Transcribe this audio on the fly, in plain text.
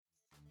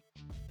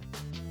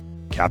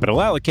Capital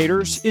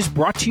Allocators is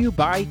brought to you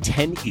by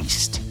 10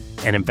 East,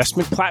 an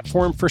investment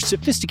platform for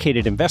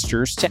sophisticated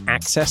investors to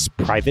access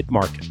private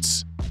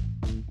markets.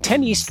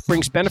 10 East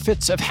brings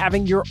benefits of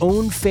having your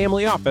own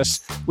family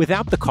office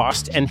without the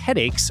cost and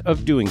headaches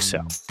of doing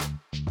so.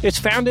 It's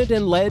founded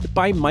and led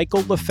by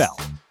Michael LaFell,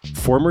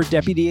 former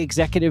Deputy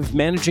Executive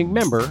Managing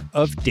Member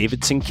of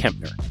Davidson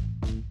Kempner.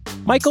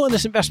 Michael and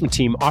his investment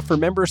team offer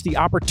members the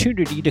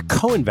opportunity to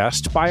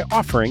co-invest by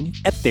offering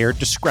at their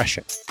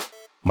discretion.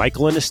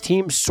 Michael and his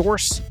team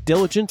source,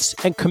 diligence,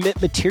 and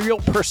commit material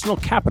personal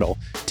capital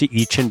to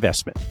each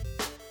investment.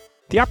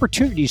 The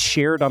opportunities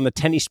shared on the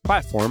 10 East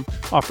platform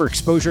offer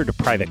exposure to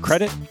private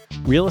credit,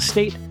 real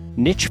estate,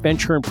 niche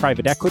venture and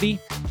private equity,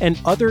 and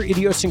other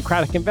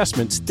idiosyncratic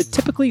investments that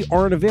typically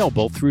aren't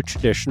available through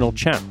traditional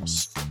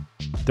channels.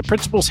 The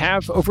principals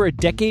have over a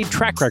decade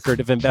track record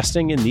of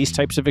investing in these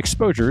types of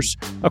exposures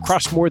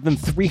across more than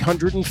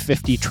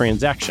 350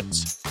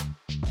 transactions.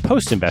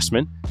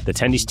 Post-investment, the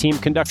 10 East team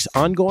conducts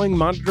ongoing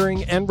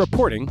monitoring and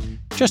reporting,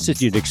 just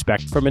as you'd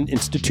expect from an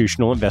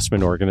institutional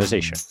investment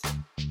organization.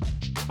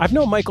 I've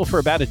known Michael for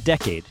about a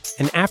decade,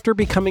 and after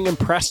becoming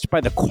impressed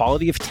by the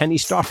quality of 10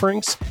 East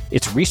offerings,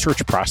 its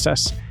research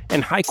process,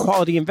 and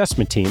high-quality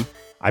investment team,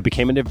 I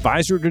became an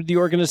advisor to the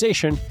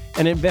organization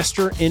and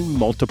investor in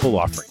multiple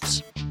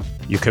offerings.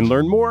 You can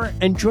learn more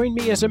and join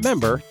me as a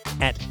member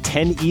at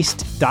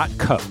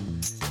 10east.co.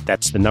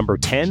 That's the number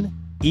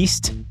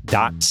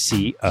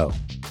 10east.co.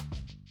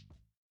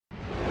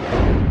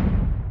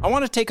 I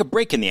want to take a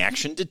break in the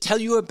action to tell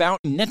you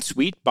about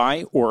NetSuite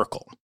by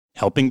Oracle,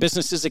 helping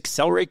businesses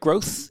accelerate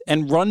growth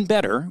and run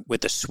better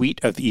with a suite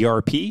of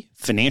ERP,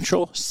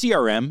 financial,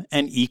 CRM,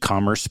 and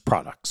e-commerce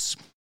products.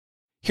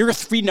 Here are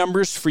three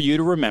numbers for you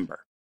to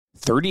remember: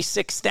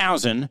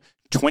 36,000,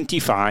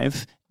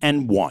 25,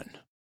 and 1.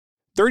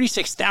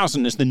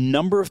 36,000 is the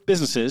number of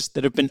businesses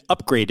that have been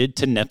upgraded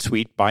to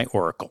NetSuite by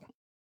Oracle.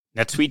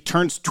 NetSuite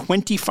turns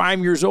 25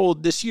 years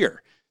old this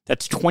year.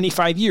 That's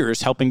 25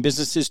 years helping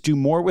businesses do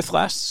more with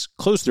less,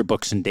 close their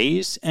books in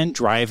days, and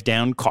drive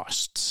down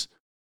costs.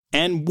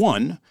 And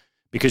 1,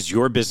 because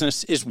your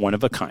business is one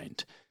of a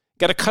kind.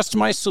 Get a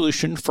customized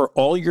solution for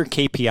all your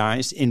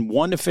KPIs in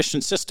one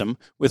efficient system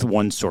with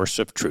one source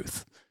of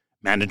truth.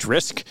 Manage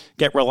risk,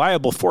 get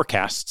reliable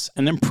forecasts,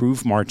 and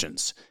improve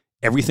margins.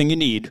 Everything you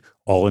need,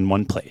 all in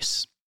one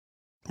place.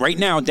 Right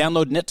now,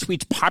 download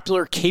NetSuite's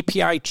popular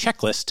KPI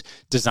checklist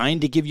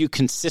designed to give you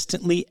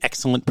consistently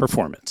excellent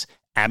performance,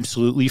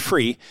 absolutely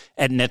free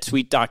at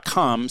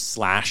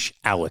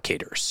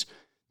netsuite.com/allocators.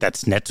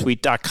 That's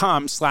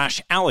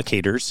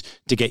netsuite.com/allocators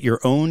to get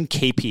your own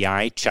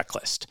KPI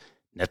checklist.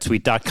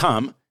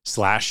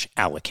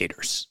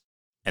 netsuite.com/allocators.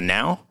 And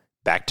now,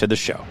 back to the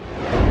show.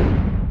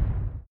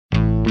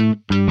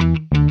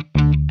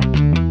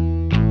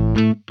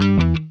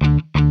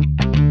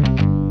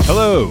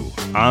 Hello,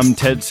 I'm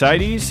Ted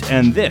Seides,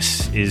 and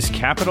this is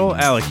Capital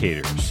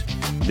Allocators.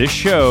 This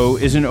show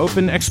is an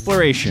open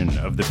exploration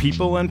of the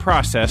people and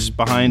process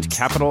behind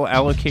capital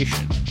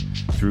allocation.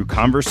 Through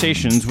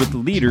conversations with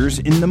leaders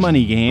in the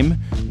money game,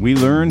 we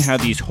learn how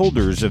these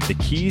holders of the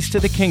keys to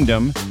the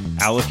kingdom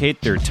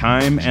allocate their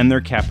time and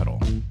their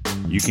capital.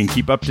 You can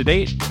keep up to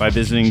date by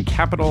visiting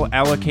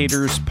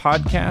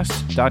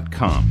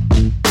capitalallocatorspodcast.com.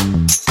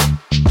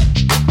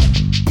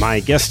 My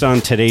guest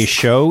on today's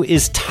show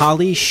is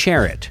Tali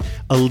Sharot,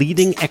 a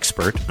leading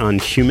expert on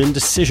human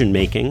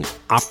decision-making,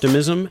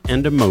 optimism,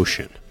 and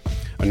emotion.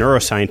 A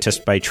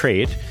neuroscientist by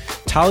trade,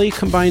 Tali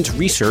combines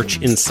research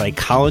in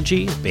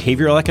psychology,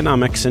 behavioral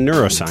economics, and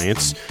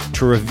neuroscience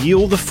to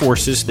reveal the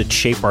forces that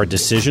shape our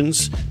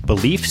decisions,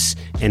 beliefs,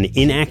 and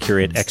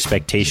inaccurate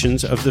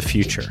expectations of the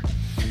future.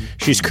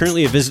 She's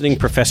currently a visiting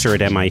professor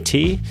at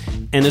MIT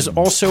and is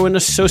also an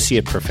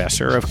associate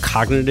professor of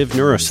cognitive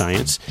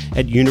neuroscience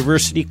at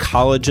University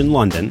College in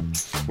London,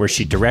 where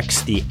she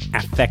directs the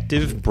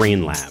Affective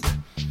Brain Lab.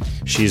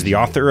 She is the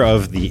author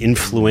of The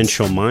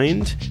Influential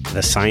Mind,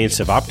 The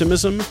Science of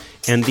Optimism,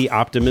 and The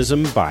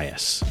Optimism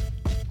Bias.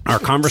 Our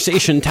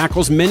conversation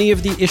tackles many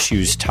of the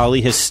issues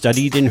Tali has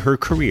studied in her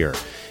career,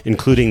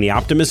 including the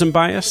optimism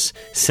bias,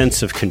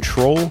 sense of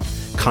control,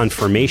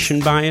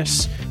 confirmation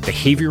bias,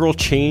 behavioral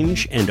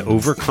change, and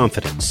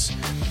overconfidence.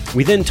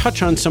 We then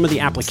touch on some of the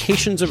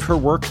applications of her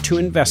work to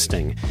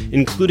investing,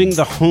 including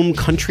the home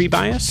country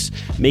bias,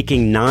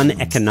 making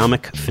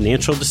non-economic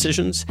financial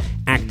decisions,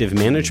 active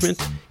management,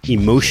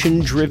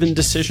 emotion-driven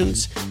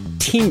decisions,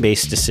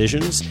 team-based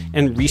decisions,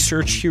 and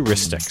research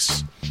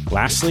heuristics.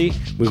 Lastly,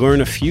 we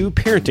learn a few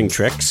parenting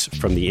tricks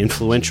from The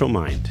Influential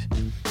Mind.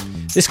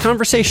 This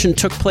conversation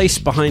took place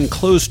behind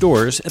closed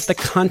doors at the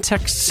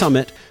Context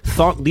Summit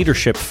Thought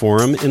Leadership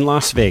Forum in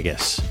Las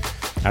Vegas.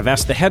 I've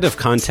asked the head of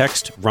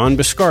Context, Ron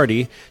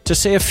Biscardi, to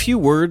say a few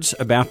words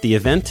about the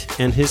event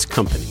and his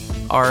company.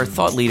 Our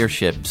Thought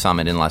Leadership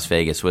Summit in Las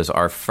Vegas was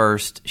our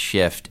first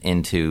shift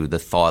into the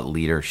thought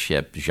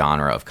leadership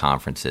genre of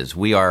conferences.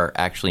 We are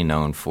actually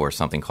known for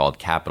something called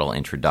Capital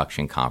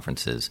Introduction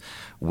Conferences,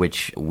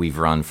 which we've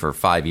run for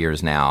 5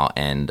 years now,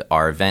 and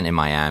our event in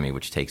Miami,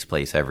 which takes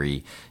place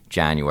every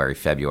January,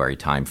 February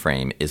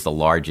timeframe, is the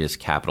largest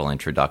capital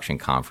introduction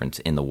conference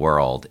in the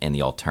world in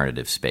the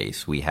alternative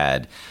space. We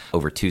had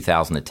over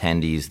 2,000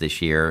 attendees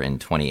this year in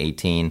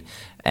 2018,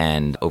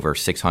 and over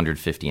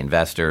 650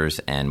 investors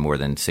and more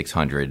than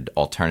 600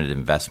 alternative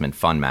investment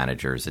fund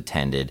managers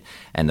attended.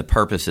 And the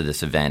purpose of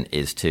this event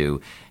is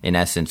to, in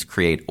essence,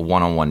 create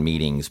one-on-one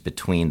meetings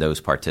between those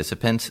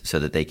participants so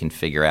that they can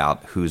figure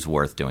out who's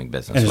worth doing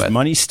business with. Is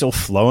money still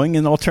flowing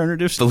in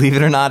alternatives? Believe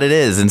it or not, it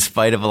is. In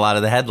spite of a lot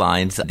of the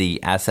headlines,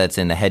 the assets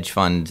in the hedge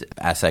fund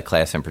asset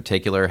class in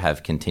particular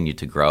have continued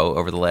to grow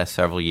over the last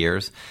several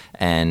years.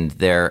 And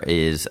there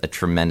is a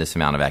tremendous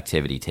amount of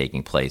activity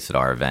taking place at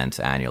our events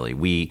annually.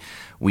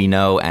 We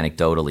know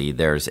anecdotally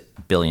there's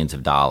billions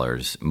of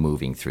dollars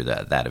moving through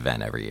that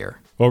event every year.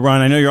 Well, Ron,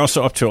 I know you're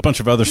also up to a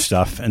bunch of other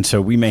stuff, and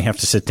so we may have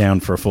to sit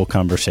down for a full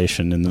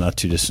conversation in the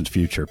not-too-distant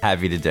future.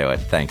 Happy to do it.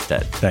 Thanks,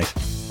 Ted. Thanks.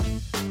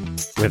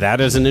 With that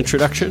as an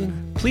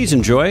introduction, please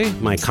enjoy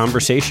my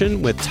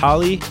conversation with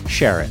Tali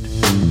Sharot.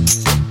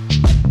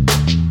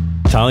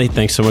 Tali,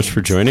 thanks so much for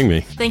joining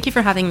me. Thank you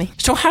for having me.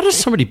 So how does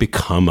somebody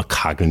become a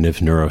cognitive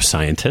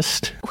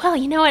neuroscientist? Well,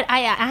 you know what?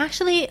 I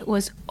actually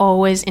was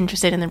always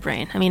interested in the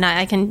brain. I mean,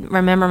 I can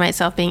remember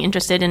myself being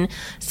interested in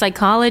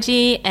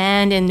psychology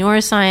and in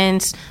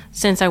neuroscience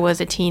since I was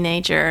a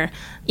teenager.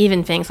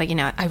 Even things like,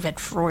 I read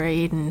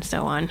Freud and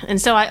so on. And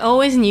so I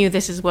always knew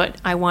this is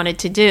what I wanted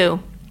to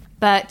do.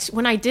 But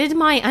when I did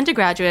my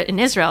undergraduate in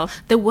Israel,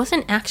 there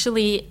wasn't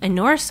actually a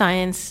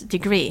neuroscience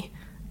degree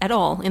at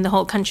all in the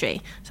whole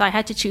country. So I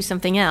had to choose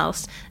something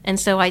else. And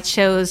so I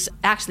chose,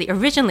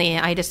 originally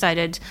I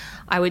decided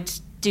I would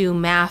do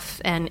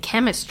math and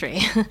chemistry.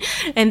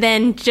 And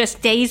then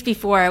just days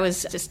before I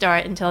was to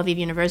start in Tel Aviv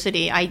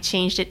University, I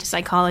changed it to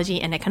psychology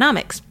and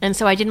economics. And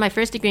so I did my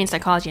first degree in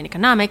psychology and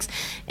economics,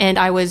 and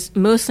I was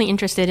mostly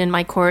interested in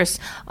my course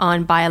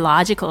on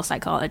biological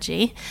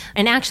psychology.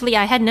 And actually,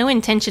 I had no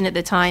intention at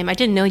the time. I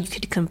didn't know you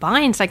could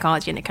combine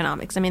psychology and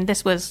economics. I mean,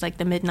 this was like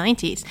the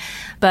mid-90s.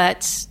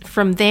 But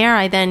from there,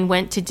 I then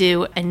went to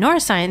do a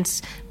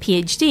neuroscience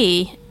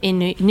PhD in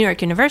New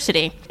York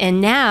University. And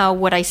now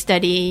what I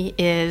study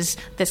is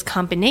this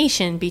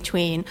combination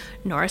between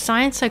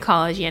neuroscience,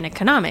 psychology, and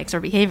economics, or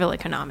behavioral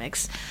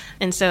economics.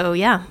 And so,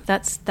 yeah,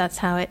 that's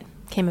how it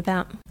came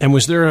about. And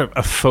was there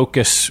a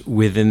focus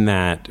within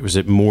that? Was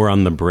it more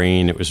on the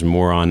brain? It was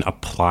more on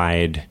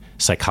applied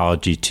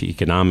psychology to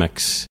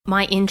economics?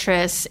 My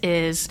interest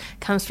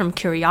comes from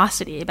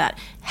curiosity about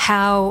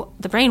how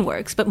the brain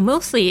works, but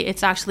mostly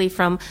it's actually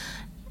from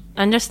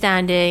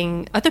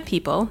understanding other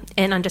people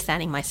and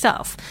understanding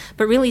myself.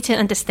 But really, to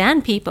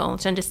understand people,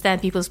 to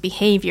understand people's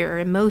behavior,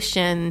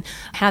 emotion,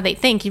 how they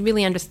think, you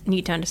really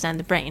need to understand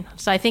the brain.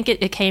 So I think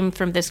it came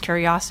from this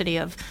curiosity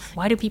of,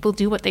 why do people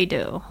do what they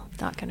do?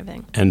 That kind of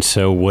thing. And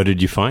so what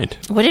did you find?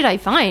 What did I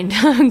find?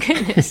 Oh,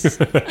 goodness.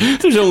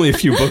 There's only a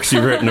few books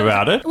you've written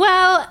about it.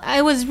 Well,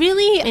 I was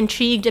really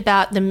intrigued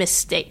about the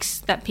mistakes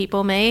that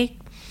people make.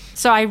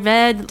 So I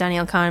read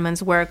Daniel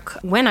Kahneman's work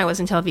when I was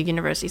in Tel Aviv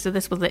University. So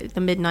this was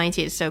the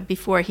mid-90s, so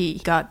before he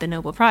got the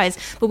Nobel Prize.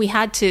 But we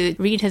had to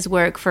read his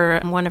work for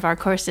one of our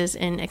courses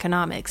in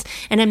economics.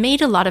 And it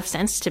made a lot of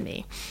sense to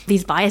me.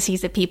 These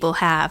biases that people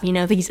have,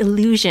 these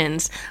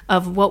illusions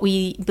of what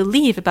we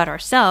believe about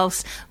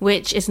ourselves,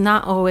 which is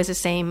not always the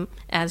same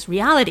as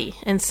reality.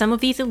 And some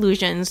of these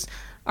illusions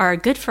are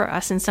good for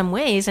us in some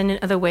ways, and in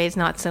other ways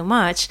not so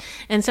much.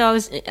 And so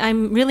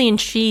I'm really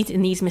intrigued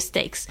in these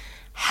mistakes.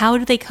 How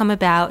do they come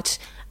about?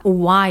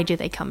 Why do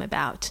they come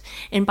about?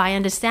 And by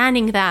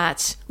understanding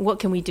that, what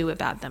can we do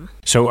about them?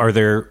 So are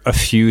there a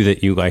few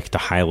that you like to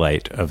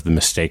highlight of the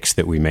mistakes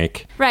that we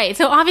make? Right.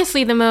 So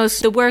obviously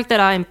the work that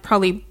I'm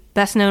probably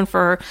best known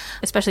for,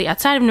 especially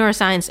outside of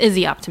neuroscience, is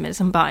the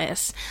optimism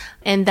bias.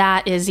 And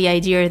that is the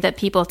idea that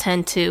people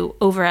tend to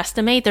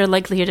overestimate their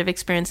likelihood of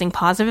experiencing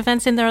positive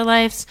events in their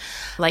lives,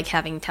 like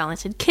having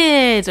talented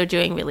kids or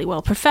doing really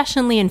well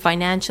professionally and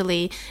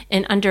financially,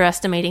 and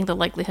underestimating the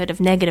likelihood of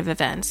negative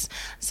events,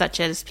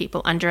 such as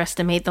people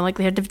underestimate the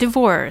likelihood of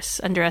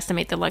divorce,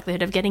 underestimate the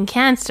likelihood of getting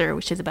cancer,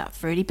 which is about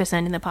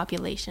 30% in the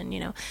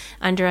population,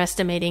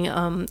 underestimating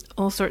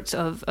all sorts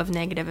of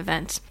negative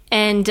events.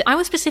 And I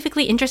was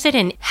specifically interested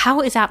in,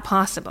 how is that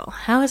possible?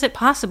 How is it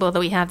possible that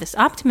we have this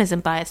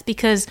optimism bias?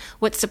 Because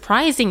what's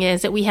surprising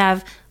is that we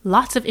have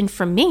lots of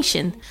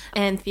information,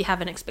 and if you have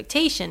an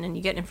expectation and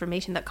you get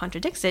information that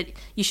contradicts it,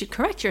 you should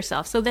correct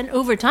yourself. So then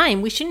over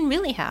time, we shouldn't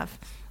really have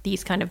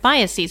these kind of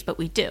biases, but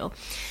we do.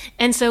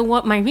 And so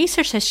what my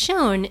research has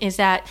shown is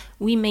that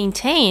we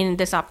maintain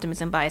this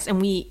optimism bias,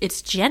 and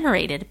it's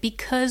generated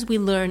because we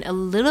learn a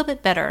little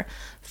bit better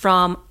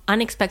from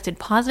unexpected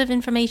positive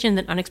information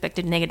than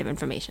unexpected negative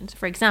information. So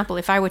for example,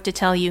 if I were to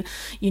tell you,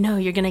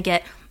 you're going to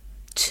get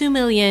 2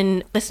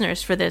 million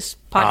listeners for this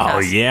podcast. Oh,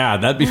 yeah,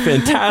 that'd be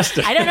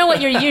fantastic. I don't know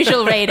what your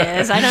usual rate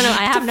is. I don't know.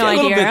 I have no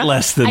idea. A little bit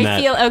less than that.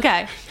 I feel,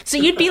 okay. So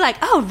you'd be like,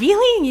 oh,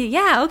 really?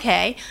 Yeah,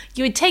 okay.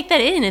 You would take that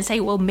in and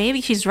say, well,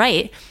 maybe she's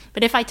right.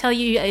 But if I tell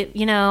you,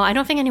 I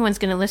don't think anyone's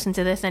going to listen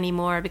to this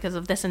anymore because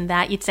of this and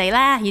that, you'd say,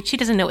 she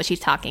doesn't know what she's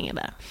talking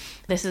about.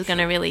 This is going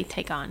to really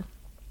take on.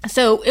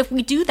 So if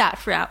we do that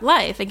throughout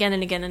life again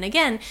and again and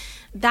again,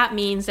 that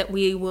means that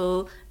we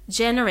will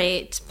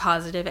generate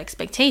positive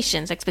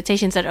expectations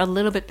that are a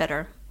little bit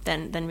better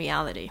than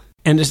reality.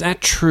 And is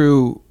that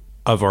true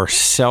of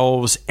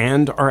ourselves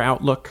and our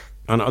outlook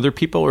on other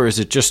people, or is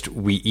it just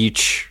we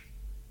each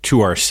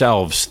to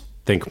ourselves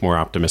think more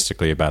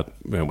optimistically about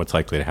what's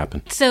likely to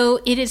happen? So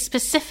it is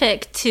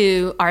specific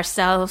to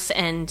ourselves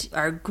and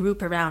our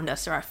group around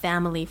us, or our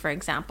family, for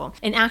example.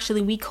 And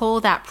actually, we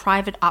call that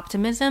private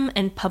optimism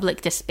and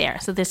public despair.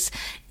 So this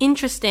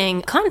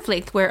interesting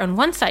conflict where on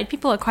one side,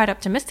 people are quite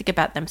optimistic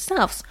about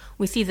themselves.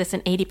 We see this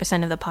in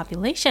 80% of the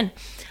population.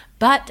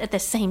 But at the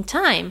same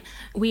time,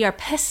 we are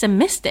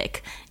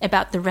pessimistic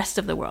about the rest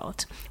of the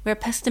world. We're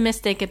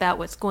pessimistic about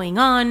what's going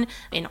on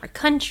in our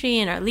country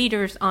and our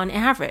leaders on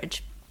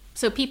average.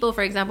 So people,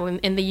 for example,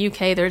 in the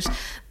UK,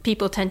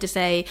 people tend to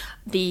say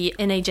the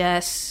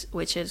NHS,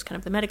 which is kind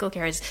of the medical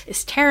care,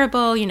 is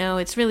terrible,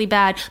 it's really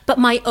bad, but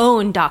my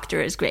own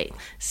doctor is great.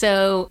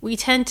 So we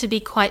tend to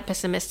be quite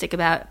pessimistic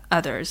about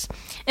others.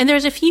 And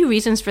there's a few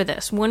reasons for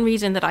this. One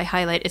reason that I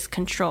highlight is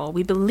control.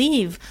 We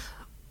believe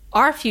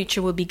our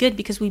future will be good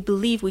because we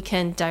believe we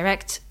can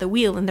direct the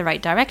wheel in the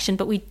right direction,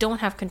 but we don't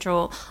have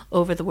control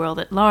over the world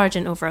at large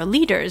and over our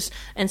leaders.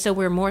 And so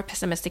we're more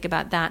pessimistic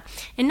about that.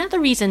 Another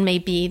reason may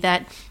be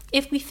that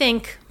if we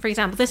think, for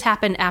example, this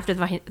happened after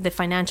the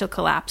financial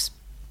collapse.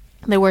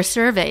 There were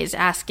surveys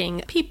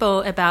asking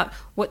people about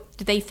what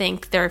do they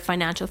think their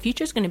financial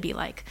future is going to be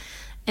like.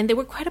 And they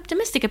were quite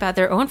optimistic about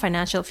their own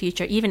financial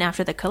future even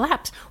after the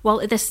collapse, while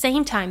at the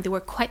same time they were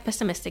quite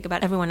pessimistic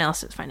about everyone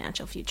else's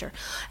financial future.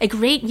 A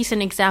great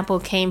recent example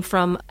came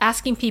from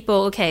asking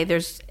people, okay,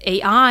 there's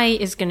AI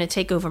is going to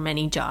take over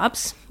many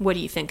jobs. What do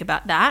you think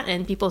about that?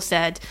 And people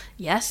said,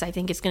 yes, I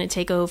think it's going to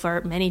take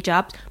over many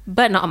jobs,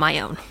 but not my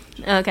own.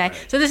 Okay,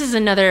 so this is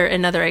another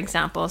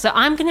example. So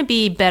I'm going to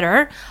be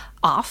better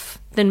off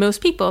than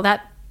most people.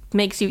 That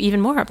makes you even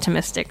more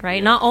optimistic,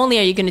 right? Not only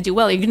are you going to do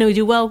well, you're going to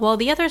do well while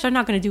the others are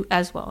not going to do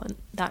as well. And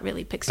that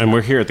really picks up. And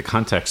we're here at the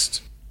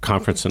Context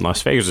Conference in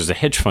Las Vegas. There's a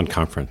hedge fund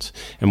conference.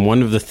 And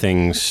one of the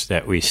things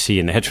that we see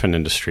in the hedge fund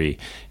industry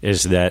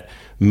is that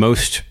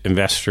most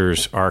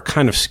investors are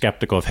kind of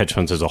skeptical of hedge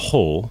funds as a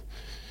whole,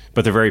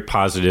 but they're very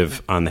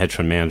positive on the hedge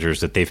fund managers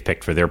that they've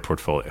picked for their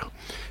portfolio.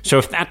 So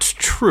if that's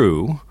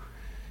true,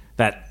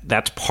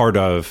 that's part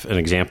of an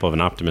example of an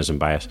optimism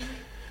bias.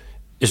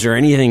 Is there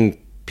anything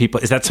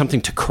is that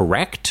something to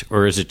correct,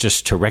 or is it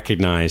just to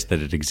recognize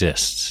that it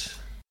exists?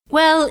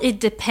 Well, it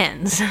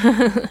depends.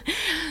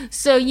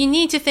 So you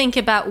need to think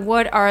about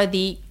what are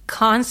the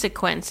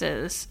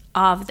consequences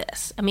of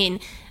this. I mean,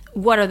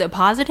 what are the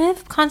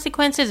positive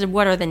consequences and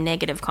what are the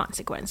negative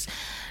consequences?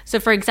 So,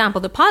 for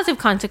example, the positive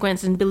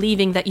consequence in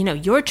believing that,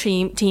 your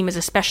team is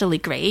especially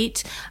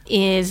great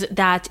is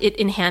that it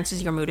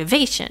enhances your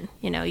motivation.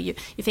 You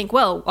think,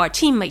 well, my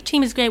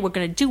team is great, we're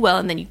going to do well.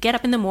 And then you get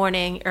up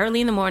early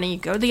in the morning, you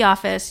go to the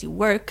office, you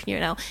work,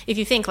 if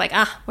you think like,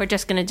 we're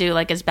just going to do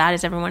like as bad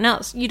as everyone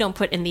else, you don't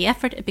put in the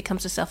effort, it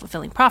becomes a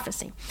self-fulfilling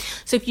prophecy.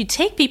 So if you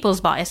take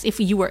people's bias, if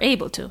you were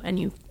able to, and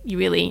you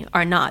really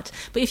are not,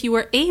 but if you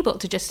were able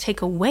to just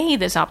take away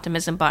this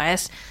optimism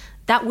bias,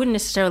 that wouldn't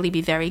necessarily be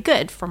very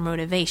good for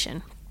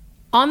motivation.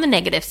 On the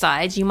negative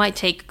side, you might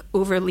take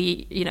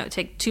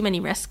take too many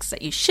risks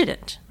that you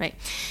shouldn't, right?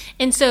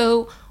 And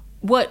so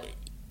what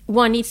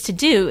one needs to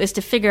do is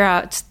to figure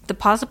out the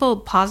possible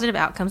positive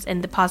outcomes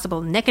and the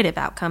possible negative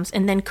outcomes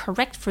and then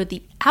correct for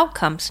the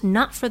outcomes,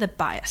 not for the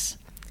bias.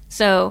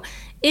 So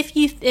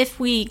if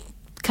we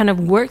kind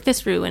of work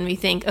this through and we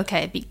think,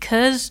 okay,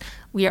 because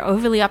we are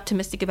overly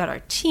optimistic about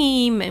our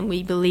team and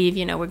we believe,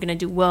 we're going to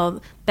do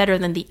well, better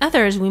than the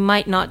others, we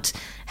might not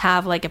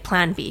have like a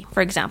plan B,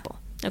 for example.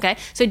 Okay.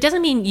 So it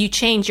doesn't mean you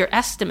change your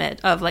estimate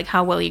of like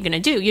how well you're going to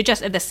do. You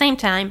just at the same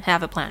time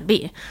have a plan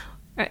B.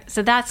 All right.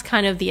 So that's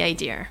kind of the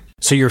idea.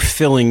 So you're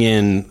filling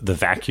in the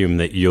vacuum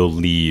that you'll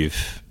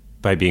leave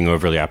by being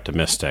overly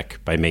optimistic,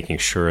 by making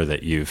sure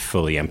that you've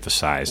fully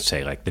emphasized,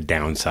 say, like the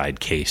downside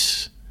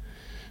case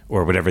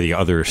or whatever the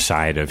other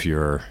side of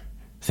your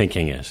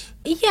thinking is.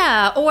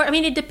 Yeah, or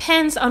it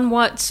depends on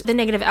what the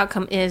negative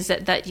outcome is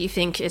that you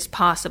think is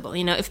possible.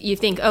 If you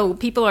think,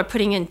 people are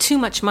putting in too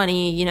much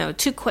money,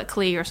 too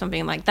quickly or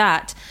something like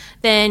that,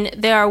 then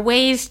there are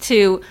ways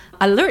to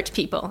alert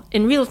people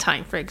in real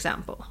time, for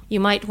example. You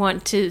might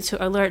want to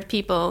alert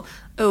people,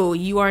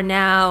 you are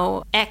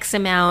now X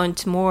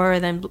amount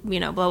more than,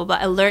 blah, blah, blah,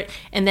 alert,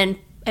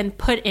 and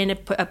put in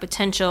a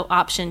potential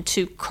option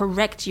to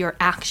correct your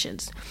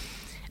actions.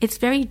 It's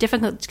very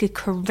difficult to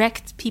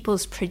correct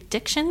people's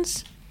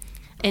predictions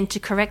and to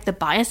correct the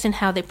bias in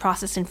how they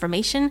process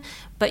information,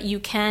 but you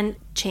can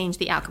change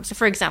the outcome. So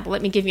for example,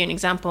 let me give you an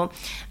example.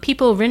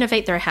 People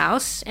renovate their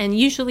house, and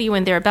usually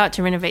when they're about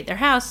to renovate their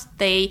house,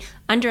 they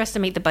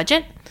underestimate the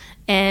budget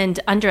and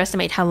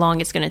underestimate how long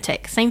it's going to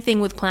take. Same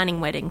thing with planning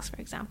weddings, for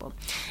example.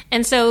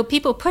 And so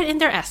people put in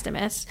their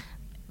estimates,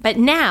 but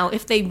now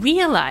if they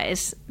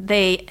realize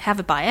they have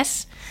a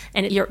bias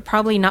and you're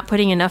probably not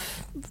putting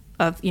enough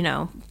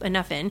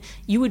in,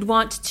 you would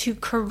want to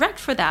correct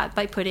for that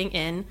by putting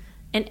in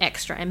an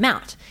extra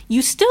amount.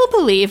 You still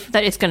believe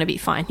that it's going to be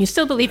fine. You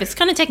still believe it's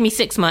going to take me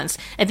 6 months.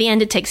 At the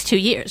end, it takes 2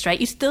 years, right?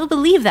 You still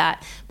believe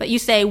that, but you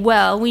say,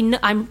 well,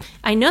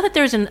 I know that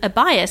there's a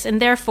bias,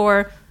 and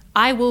therefore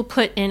I will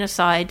put in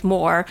aside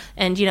more,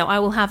 and I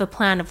will have a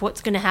plan of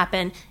what's going to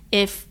happen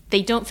if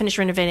they don't finish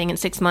renovating in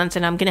 6 months,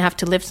 and I'm going to have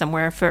to live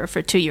somewhere for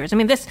 2 years. I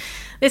mean, this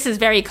is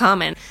very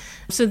common.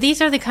 So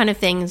these are the kind of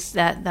things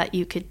that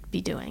you could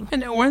be doing.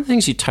 And one of the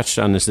things you touched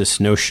on is this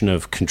notion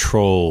of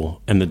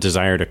control and the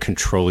desire to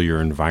control your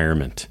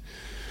environment.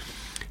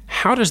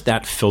 How does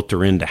that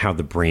filter into how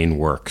the brain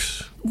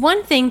works?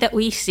 One thing that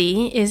we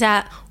see is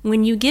that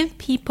when you give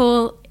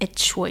people a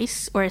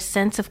choice or a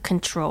sense of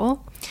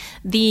control,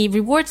 the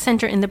reward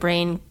center in the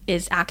brain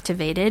is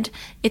activated.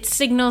 It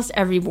signals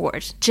a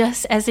reward,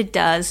 just as it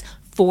does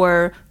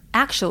for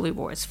actual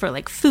rewards, for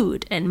like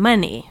food and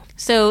money.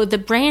 So the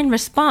brain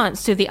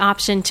responds to the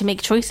option to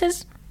make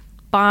choices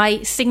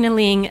by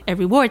signaling a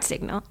reward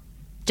signal,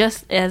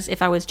 just as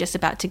if I was just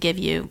about to give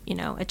you,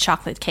 a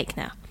chocolate cake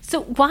now.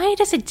 So why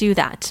does it do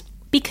that?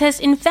 Because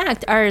in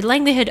fact, our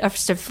likelihood of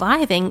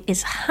surviving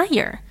is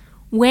higher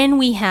when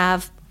we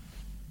have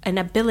an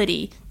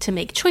ability to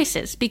make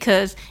choices,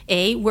 because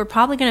we're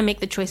probably going to make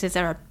the choices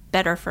that are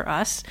better for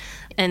us.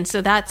 And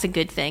so that's a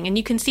good thing. And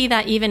you can see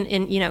that even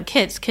in,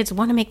 kids. Kids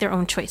want to make their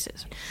own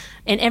choices.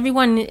 And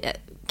everyone,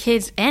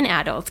 kids and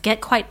adults,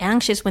 get quite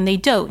anxious when they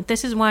don't.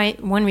 This is why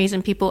one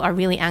reason people are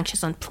really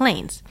anxious on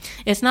planes.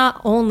 It's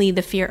not only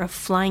the fear of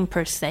flying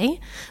per se,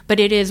 but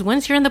it is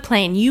once you're in the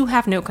plane, you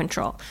have no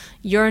control.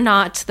 You're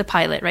not the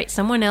pilot, right?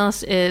 Someone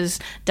else is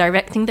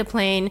directing the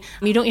plane.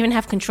 You don't even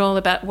have control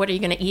about what are you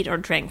going to eat or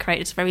drink,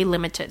 right? It's very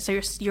limited. So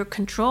your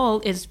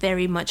control is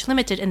very much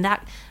limited, and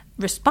that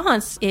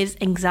response is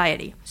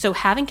anxiety. So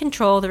having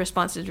control, the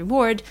response is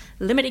reward.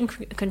 Limiting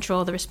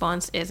control, the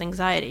response is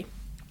anxiety.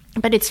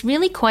 But it's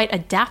really quite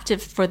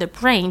adaptive for the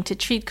brain to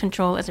treat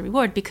control as a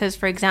reward because,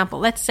 for example,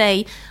 let's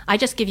say I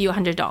just give you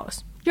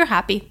 $100. You're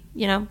happy,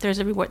 there's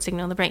a reward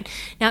signal in the brain.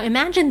 Now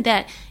imagine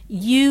that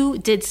you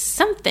did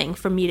something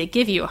for me to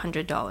give you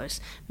 $100.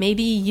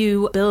 Maybe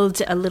you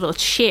build a little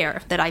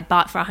chair that I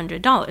bought for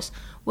 $100.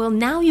 Well,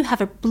 now you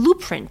have a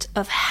blueprint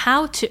of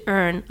how to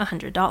earn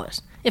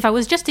 $100. If I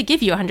was just to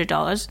give you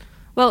 $100,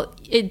 well,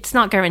 it's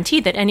not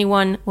guaranteed that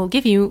anyone will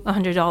give you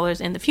 $100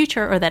 in the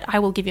future or that I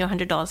will give you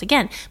 $100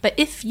 again. But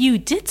if you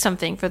did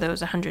something for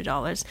those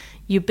 $100,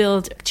 you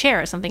build a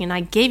chair or something and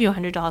I gave you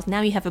 $100,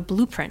 now you have a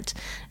blueprint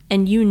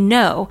and you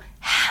know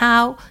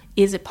how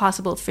is it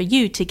possible for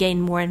you to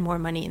gain more and more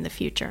money in the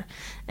future.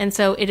 And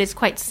so it is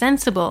quite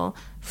sensible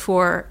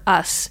for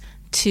us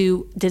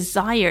to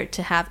desire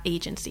to have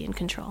agency and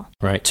control.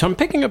 Right. So I'm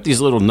picking up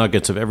these little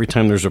nuggets of every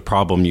time there's a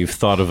problem, you've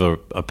thought of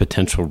a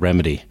potential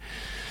remedy.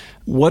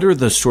 What are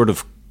the sort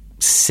of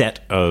set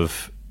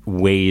of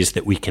ways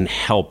that we can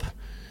help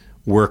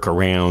work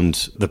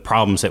around the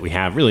problems that we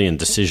have really in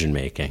decision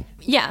making?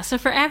 Yeah. So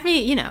for every,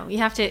 you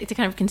have to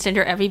kind of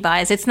consider every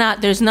bias.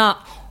 There's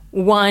not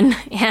one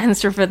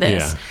answer for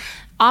this. Yeah.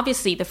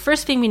 Obviously, the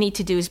first thing we need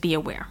to do is be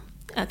aware.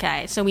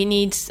 Okay, so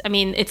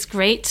it's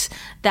great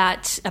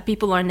that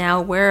people are now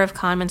aware of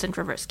Kahneman's and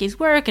Tversky's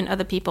work and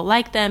other people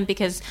like them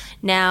because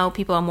now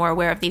people are more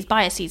aware of these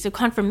biases. So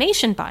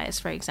confirmation bias,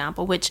 for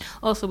example, which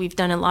also we've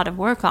done a lot of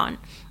work on,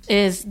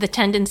 is the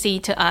tendency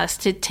to us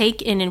to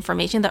take in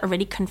information that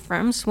already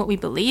confirms what we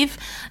believe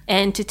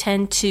and to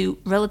tend to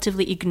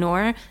relatively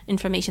ignore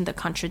information that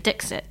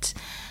contradicts it.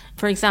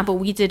 For example,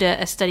 we did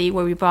a study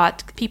where we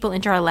brought people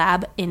into our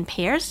lab in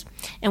pairs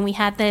and we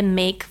had them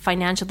make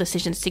financial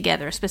decisions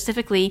together.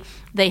 Specifically,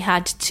 they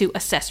had to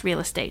assess real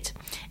estate.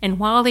 And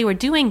while they were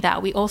doing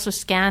that, we also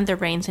scanned their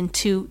brains in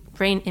 2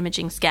 brain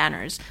imaging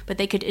scanners, but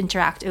they could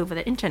interact over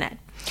the internet.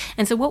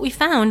 And so what we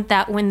found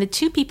that when the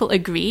 2 people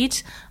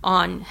agreed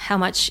on how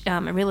much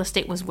real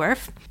estate was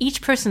worth,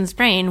 each person's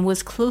brain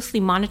was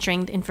closely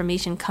monitoring the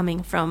information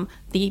coming from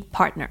the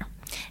partner.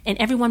 And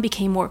everyone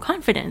became more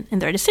confident in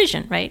their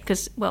decision, right?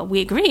 Because, well, we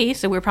agree,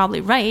 so we're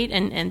probably right,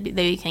 and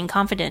they became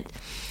confident.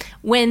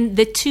 When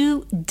the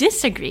 2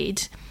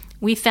 disagreed,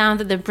 we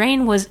found that the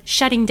brain was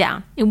shutting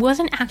down. It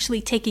wasn't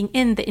actually taking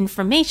in the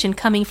information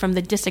coming from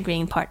the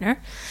disagreeing partner,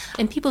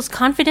 and people's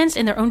confidence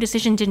in their own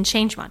decision didn't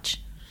change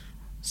much.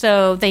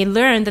 So they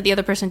learned that the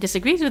other person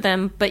disagrees with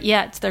them, but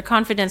yet their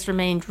confidence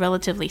remained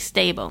relatively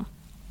stable.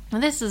 Now,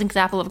 this is an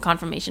example of a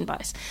confirmation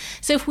bias.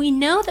 So if we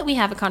know that we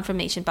have a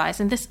confirmation bias,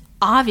 and this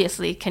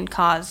obviously can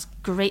cause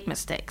great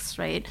mistakes,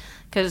 right?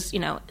 Because,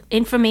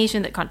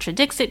 information that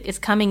contradicts it is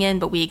coming in,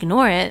 but we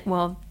ignore it.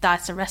 Well,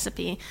 that's a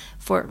recipe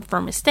for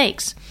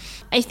mistakes.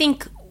 I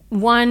think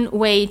one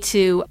way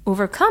to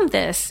overcome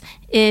this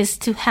is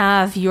to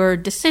have your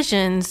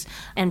decisions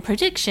and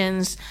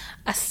predictions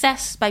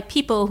assessed by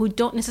people who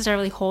don't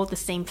necessarily hold the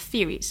same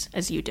theories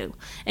as you do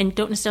and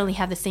don't necessarily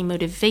have the same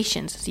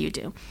motivations as you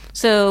do.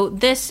 So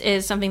this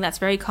is something that's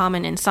very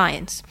common in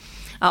science.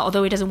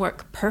 although it doesn't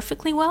work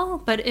perfectly well,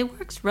 but it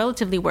works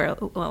relatively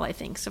well, I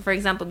think. So, for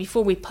example,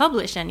 before we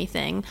publish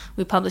anything,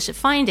 we publish a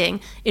finding,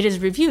 it is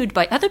reviewed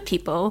by other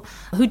people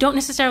who don't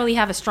necessarily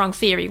have a strong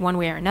theory one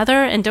way or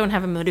another and don't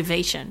have a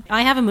motivation.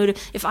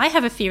 If I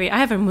have a theory, I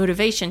have a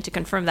motivation to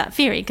confirm that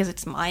theory because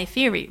it's my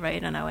theory,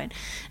 right?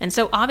 And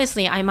so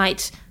obviously I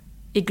might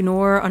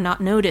ignore or not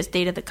notice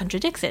data that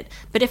contradicts it.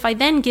 But if I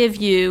then give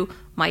you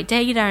my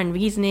data and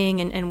reasoning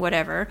and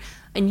whatever,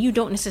 and you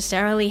don't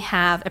necessarily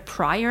have a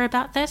prior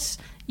about this,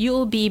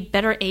 you'll be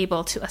better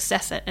able to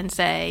assess it and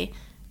say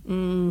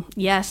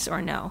yes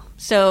or no.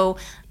 So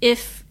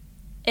if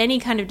any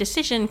kind of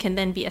decision can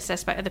then be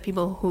assessed by other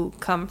people who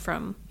come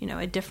from,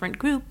 a different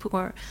group,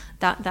 or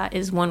that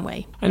is one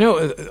way. I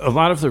know a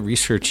lot of the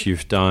research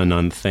you've done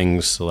on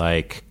things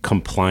like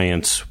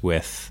compliance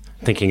with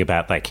thinking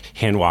about like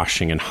hand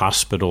washing in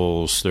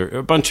hospitals. There are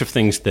a bunch of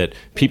things that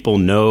people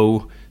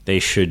know they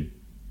should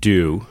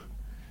do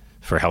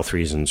for health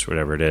reasons,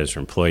 whatever it is, or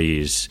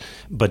employees,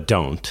 but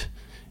don't.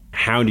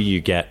 How do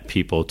you get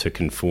people to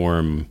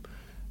conform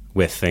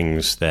with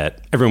things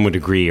that everyone would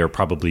agree are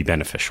probably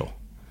beneficial?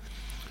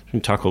 Can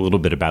you talk a little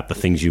bit about the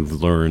things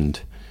you've learned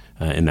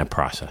in that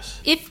process?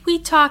 If we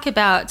talk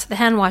about the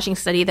hand washing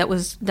study that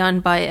was done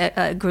by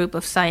a group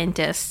of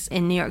scientists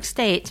in New York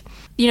State,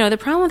 the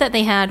problem that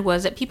they had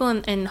was that people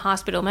in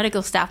hospital,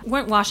 medical staff,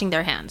 weren't washing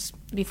their hands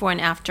before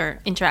and after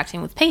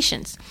interacting with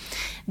patients.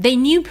 They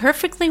knew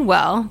perfectly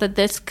well that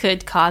this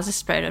could cause a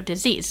spread of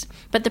disease.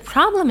 But the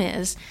problem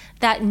is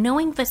that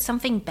knowing that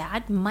something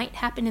bad might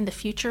happen in the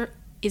future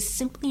is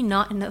simply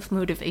not enough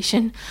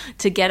motivation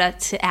to get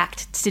us to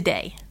act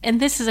today.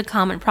 And this is a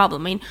common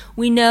problem.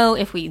 We know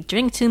if we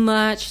drink too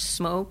much,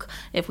 smoke,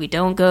 if we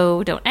don't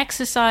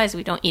exercise,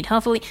 we don't eat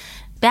healthily,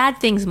 bad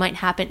things might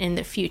happen in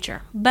the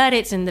future. But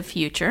it's in the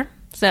future,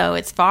 so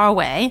it's far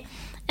away.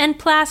 And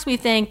plus, we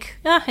think,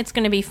 it's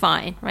going to be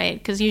fine, right?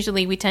 Because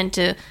usually we tend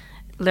to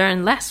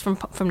learn less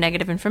from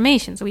negative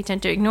information. So we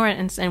tend to ignore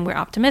it and we're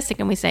optimistic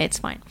and we say it's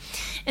fine.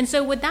 And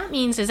so what that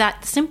means is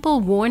that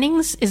simple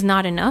warnings is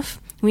not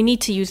enough. We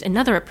need to use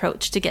another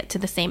approach to get to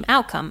the same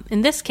outcome.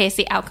 In this case,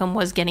 the outcome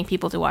was getting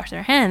people to wash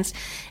their hands.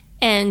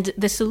 And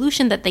the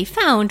solution that they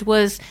found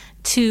was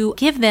to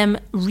give them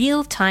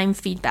real-time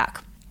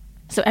feedback.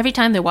 So every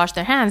time they washed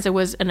their hands, there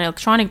was an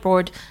electronic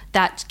board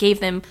that gave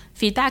them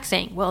feedback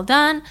saying, well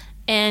done,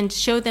 and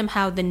showed them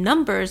how the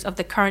numbers of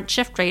the current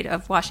shift rate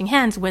of washing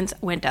hands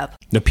went up.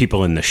 The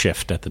people in the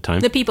shift at the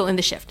time? The people in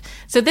the shift.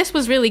 So this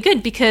was really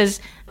good because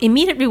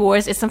immediate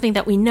rewards is something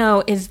that we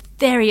know is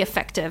very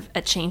effective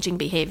at changing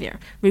behavior.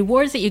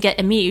 Rewards that you get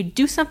immediately. You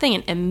do something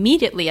and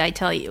immediately I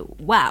tell you,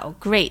 wow,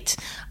 great.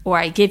 Or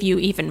I give you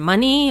even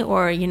money,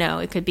 or,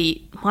 it could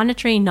be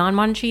monetary,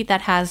 non-monetary.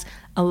 That has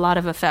a lot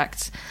of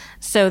effects.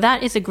 So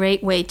that is a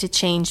great way to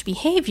change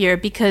behavior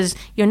because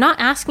you're not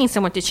asking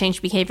someone to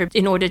change behavior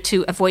in order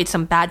to avoid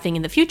some bad thing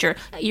in the future.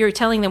 You're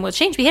telling them, well,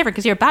 change behavior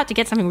because you're about to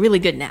get something really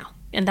good now.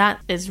 And that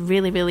is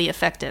really, really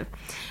effective.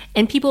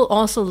 And people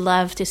also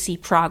love to see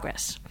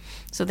progress.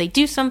 So they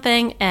do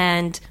something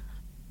and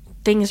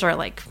things are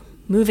like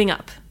moving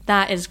up.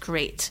 That is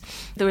great.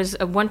 There was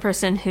one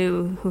person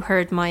who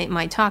heard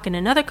my talk in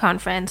another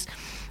conference,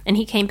 and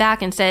he came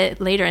back and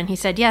said later, and he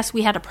said, yes,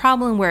 we had a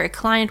problem where a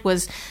client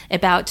was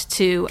about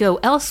to go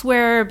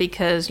elsewhere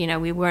because,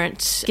 we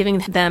weren't giving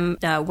them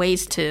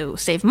ways to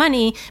save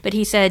money. But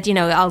he said,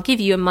 I'll give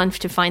you a month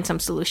to find some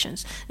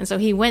solutions. And so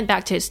he went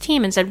back to his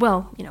team and said,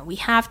 well, we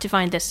have to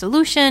find this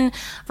solution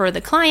for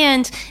the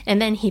client. And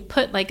then he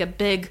put like a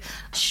big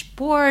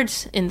board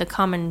in the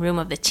common room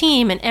of the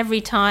team. And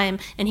every time,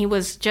 and he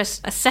was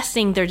just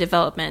assessing their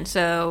development.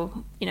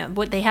 So,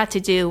 what they had to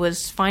do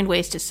was find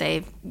ways to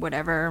save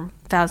whatever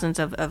thousands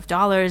of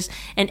dollars.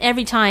 And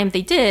every time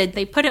they did,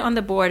 they put it on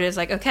the board as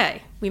like,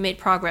 okay, we made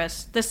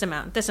progress, this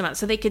amount.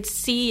 So they could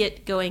see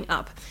it going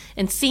up.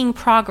 And seeing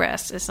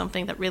progress is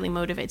something that really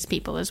motivates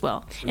people as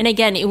well. And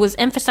again, it was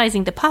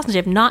emphasizing the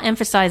positive, not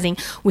emphasizing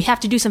we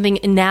have to do something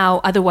now,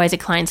 otherwise a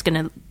client's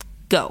going to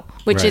go,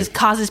 which Right.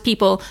 causes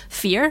people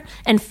fear.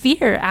 And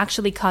fear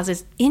actually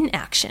causes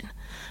inaction.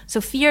 So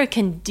fear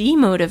can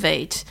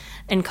demotivate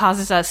and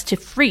causes us to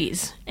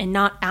freeze and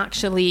not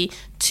actually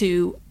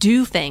to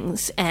do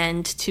things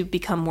and to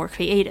become more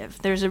creative.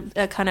 There's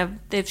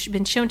they've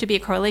been shown to be a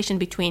correlation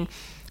between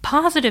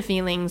positive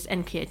feelings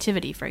and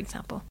creativity, for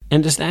example.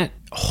 And does that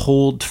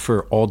hold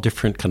for all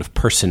different kind of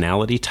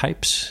personality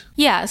types?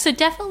 Yeah, so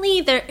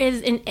definitely there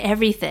is in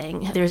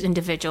everything, there's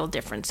individual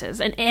differences,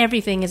 and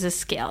everything is a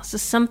scale. So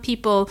some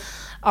people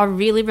are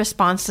really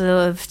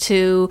responsive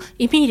to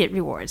immediate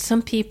rewards.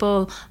 Some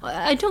people,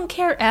 I don't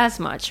care as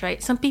much,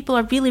 right? Some people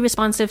are really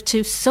responsive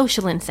to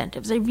social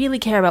incentives. They really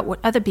care about what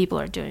other people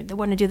are doing. They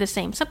want to do the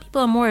same. Some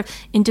people are more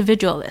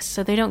individualists,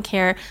 so they don't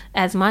care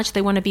as much.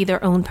 They want to be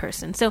their own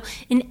person. So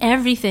in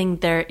everything,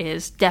 there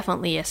is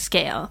definitely a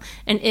scale.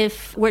 And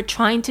if we're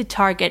trying to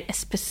target a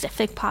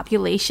specific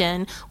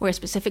population or a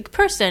specific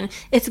person,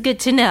 it's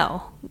good to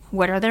know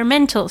What are their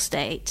mental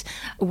state?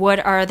 What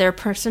are their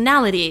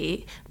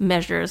personality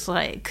measures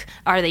like?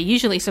 Are they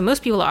usually, so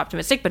most people are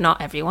optimistic, but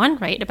not everyone,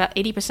 right? About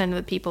 80% of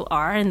the people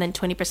are, and then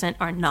 20%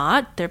 are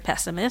not. They're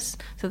pessimists.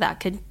 So that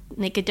could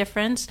make a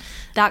difference.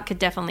 That could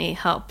definitely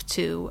help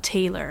to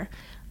tailor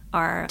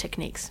our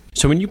techniques.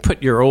 So when you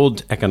put your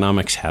old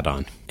economics hat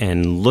on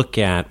and look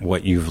at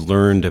what you've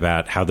learned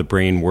about how the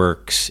brain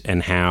works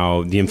and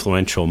how the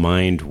influential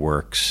mind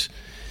works,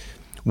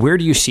 where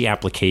do you see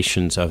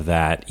applications of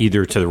that,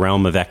 either to the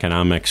realm of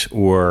economics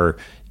or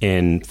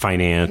in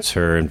finance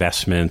or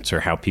investments or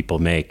how people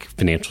make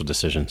financial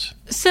decisions?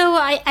 So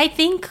I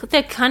think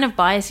the kind of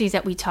biases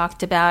that we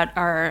talked about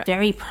are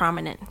very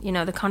prominent.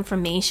 The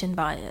confirmation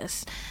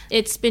bias.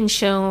 It's been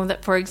shown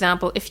that, for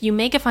example, if you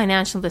make a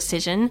financial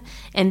decision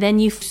and then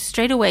you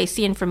straight away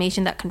see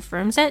information that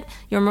confirms it,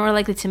 you're more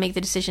likely to make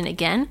the decision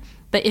again.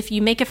 But if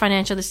you make a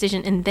financial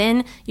decision and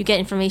then you get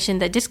information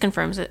that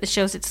disconfirms it, it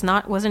shows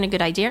wasn't a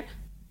good idea,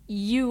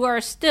 you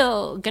are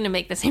still going to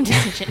make the same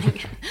decision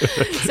again.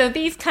 So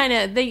these kind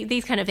of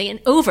things,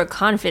 and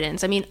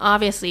overconfidence. I mean,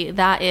 obviously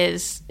that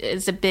is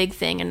a big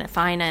thing in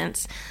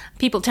finance.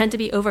 People tend to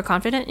be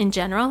overconfident in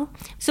general.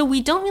 So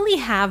we don't really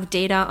have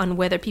data on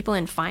whether people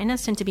in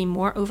finance tend to be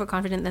more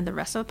overconfident than the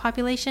rest of the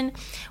population.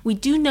 We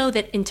do know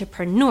that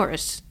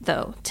entrepreneurs,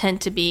 though,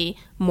 tend to be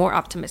more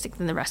optimistic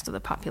than the rest of the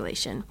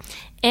population.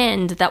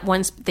 And that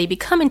once they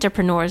become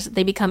entrepreneurs,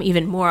 they become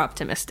even more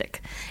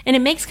optimistic. And it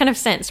makes kind of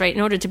sense, right?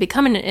 In order to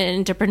become an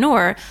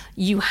entrepreneur,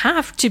 you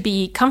have to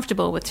be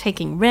comfortable with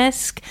taking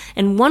risk.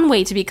 And one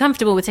way to be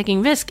comfortable with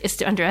taking risk is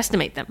to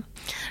underestimate them.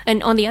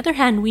 And on the other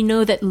hand, we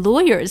know that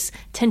lawyers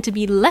tend to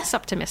be less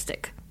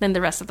optimistic than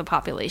the rest of the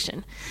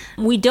population.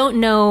 We don't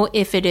know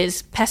if it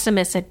is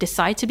pessimists that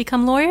decide to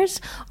become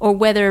lawyers or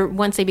whether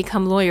once they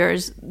become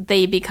lawyers,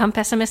 they become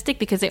pessimistic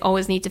because they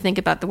always need to think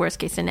about the worst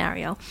case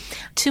scenario.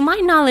 To my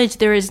knowledge,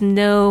 there is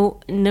no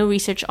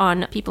research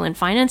on people in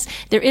finance.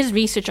 There is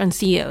research on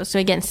CEOs. So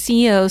again,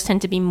 CEOs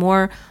tend to be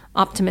more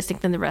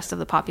optimistic than the rest of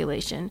the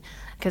population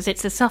because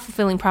it's a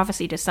self-fulfilling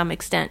prophecy to some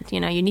extent. You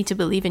need to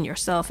believe in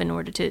yourself in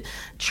order to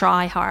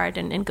try hard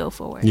and go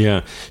forward.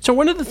 Yeah. So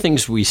one of the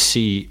things we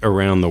see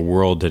around the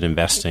world in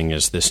investing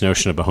is this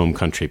notion of a home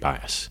country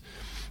bias.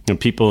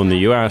 People in the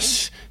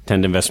U.S.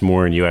 tend to invest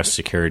more in U.S.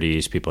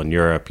 securities, people in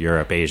Europe,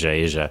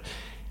 Asia.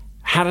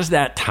 How does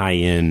that tie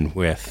in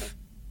with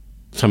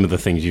some of the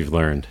things you've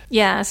learned?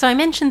 Yeah. So I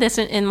mentioned this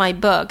in my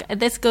book.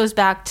 This goes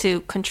back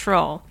to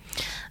control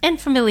and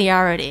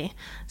familiarity.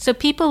 So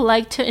people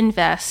like to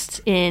invest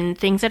in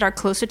things that are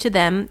closer to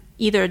them,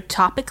 either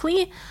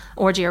topically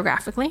or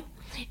geographically.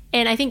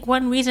 And I think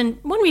one reason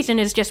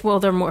is just,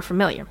 well, they're more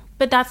familiar.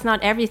 But that's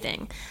not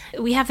everything.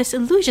 We have this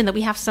illusion that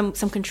we have some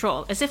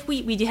control, as if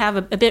we do have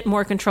a bit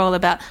more control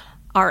about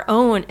our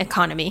own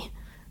economy,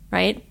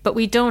 right? But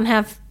we don't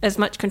have as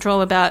much control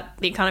about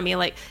the economy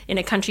like in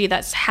a country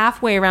that's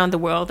halfway around the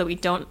world that we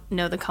don't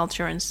know the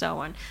culture and so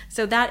on.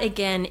 So that,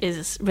 again,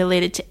 is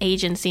related to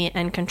agency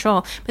and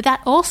control. But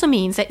that also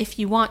means that if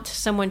you want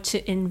someone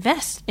to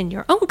invest in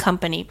your own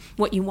company,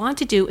 what you want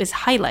to do is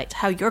highlight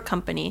how your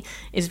company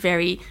is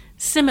very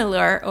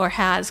similar or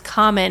has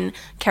common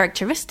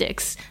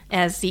characteristics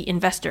as the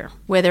investor,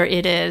 whether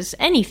it is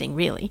anything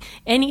really.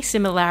 Any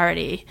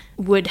similarity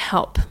would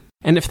help.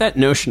 And if that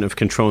notion of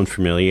control and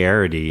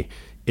familiarity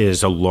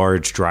is a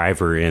large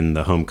driver in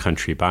the home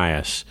country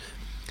bias,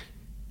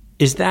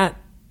 is that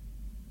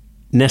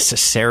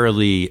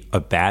necessarily a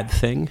bad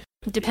thing?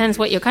 It depends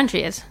what your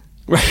country is.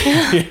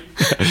 Right.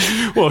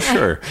 Well,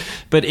 sure.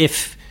 But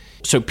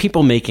so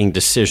people making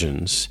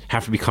decisions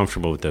have to be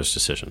comfortable with those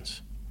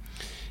decisions.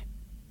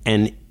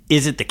 And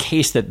is it the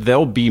case that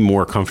they'll be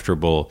more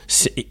comfortable?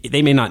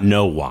 They may not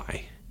know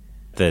why,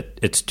 that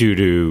it's due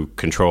to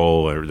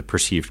control or the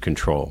perceived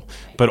control,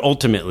 but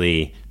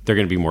ultimately they're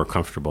going to be more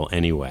comfortable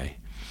anyway.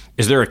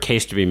 Is there a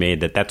case to be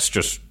made that that's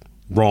just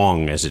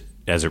wrong as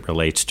it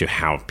relates to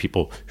how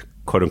people,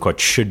 quote unquote,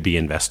 should be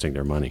investing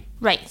their money?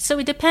 Right. So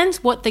it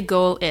depends what the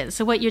goal is.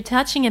 So what you're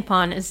touching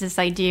upon is this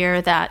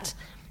idea that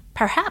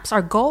perhaps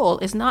our goal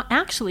is not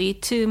actually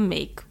to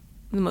make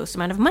the most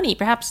amount of money.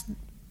 Perhaps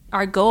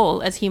our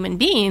goal as human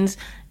beings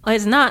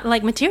is not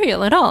like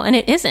material at all, and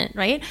it isn't,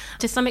 right?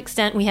 To some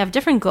extent, we have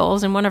different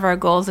goals, and one of our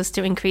goals is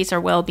to increase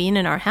our well-being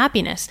and our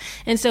happiness.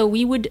 And so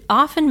we would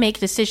often make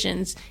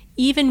decisions,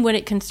 even when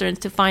it concerns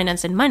to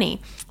finance and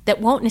money, that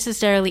won't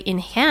necessarily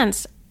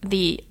enhance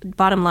the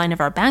bottom line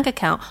of our bank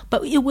account,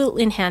 but it will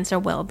enhance our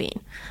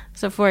well-being.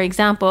 So for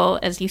example,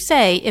 as you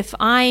say, if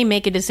I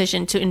make a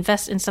decision to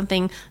invest in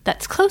something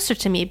that's closer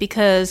to me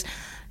because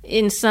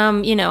in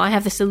some, I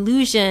have this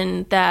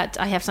illusion that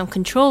I have some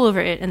control over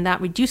it and that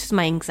reduces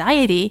my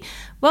anxiety,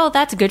 well,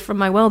 that's good for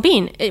my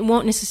well-being. It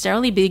won't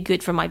necessarily be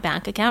good for my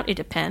bank account. It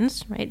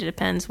depends, right? It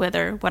depends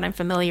whether what I'm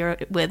familiar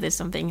with is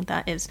something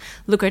that is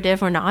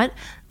lucrative or not,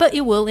 but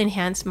it will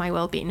enhance my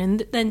well-being.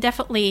 And then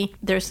definitely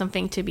there's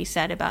something to be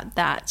said about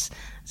that.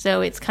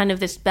 So it's kind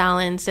of this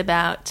balance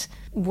about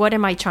what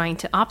am I trying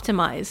to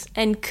optimize?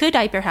 And could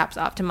I perhaps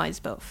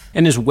optimize both?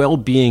 And does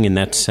well-being in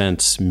that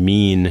sense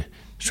mean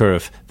sort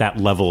of that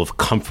level of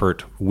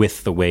comfort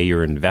with the way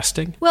you're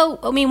investing? Well,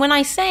 I mean, when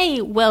I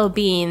say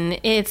well-being,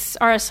 it's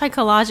our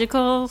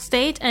psychological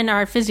state and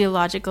our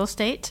physiological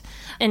state.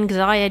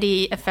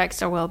 Anxiety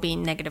affects our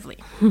well-being negatively,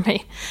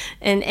 right?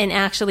 And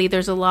actually,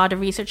 there's a lot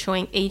of research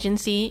showing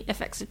agency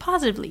affects it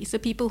positively. So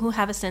people who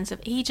have a sense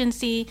of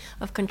agency,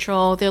 of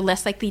control, they're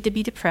less likely to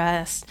be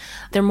depressed.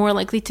 They're more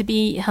likely to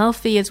be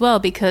healthy as well,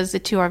 because the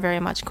two are very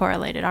much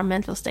correlated. Our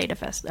mental state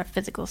affects our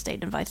physical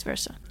state and vice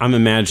versa. I'm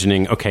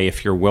imagining, okay,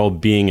 if your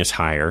well-being is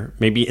higher,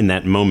 maybe in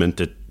that moment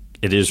it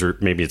is, or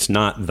maybe it's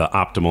not the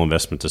optimal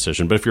investment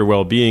decision, but if your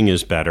well-being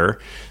is better,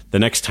 the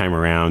next time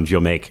around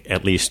you'll make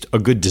at least a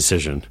good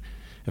decision,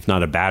 if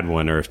not a bad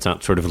one, or if it's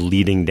not sort of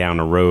leading down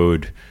a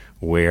road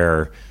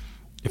where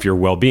if your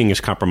well-being is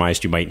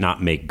compromised, you might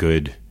not make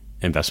good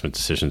investment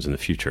decisions in the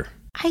future.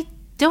 I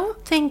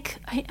don't think,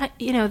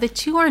 the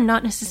two are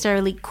not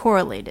necessarily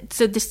correlated.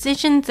 So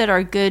decisions that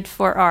are good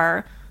for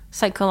our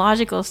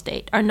psychological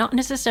state are not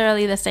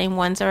necessarily the same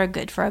ones that are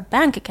good for a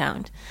bank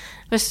account.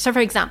 So, for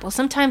example,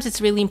 sometimes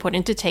it's really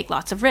important to take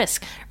lots of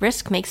risk.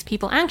 Risk makes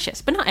people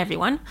anxious, but not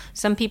everyone.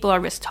 Some people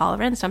are risk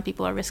tolerant, some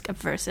people are risk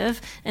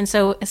aversive, and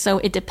so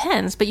it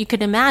depends. But you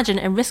could imagine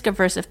a risk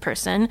aversive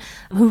person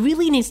who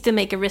really needs to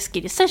make a risky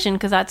decision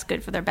because that's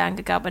good for their bank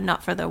account, but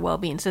not for their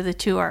well-being. So the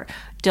two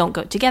don't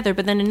go together.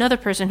 But then another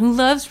person who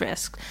loves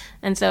risk,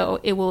 and so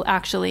it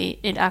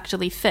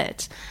actually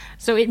fits.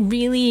 So it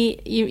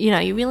really,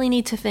 you really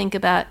need to think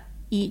about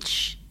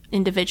each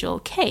individual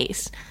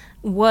case.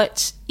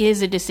 What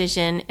is a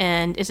decision,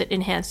 and is it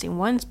enhancing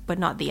one but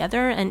not the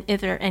other? And is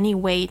there any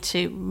way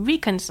to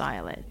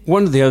reconcile it?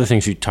 One of the other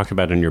things you talked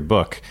about in your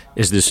book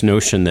is this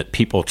notion that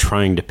people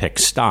trying to pick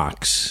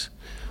stocks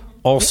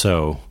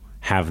also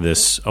have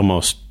this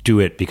almost do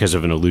it because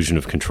of an illusion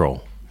of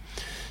control.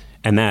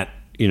 And that,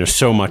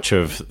 so much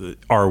of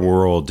our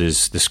world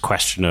is this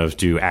question of,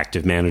 do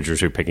active managers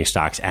who are picking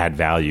stocks add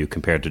value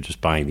compared to just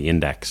buying the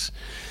index?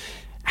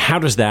 How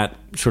does that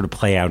sort of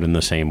play out in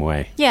the same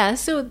way? Yeah,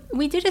 so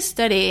we did a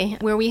study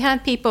where we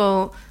had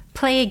people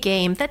play a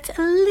game that's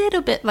a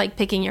little bit like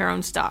picking your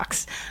own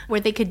stocks, where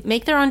they could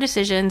make their own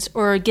decisions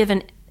or give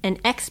an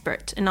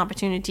expert an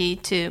opportunity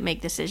to make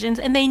decisions,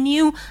 and they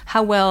knew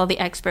how well the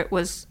expert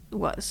was.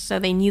 So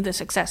they knew the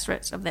success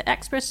rates of the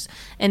experts,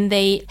 and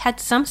they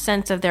had some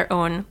sense of their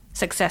own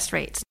success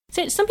rates.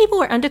 So some people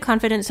were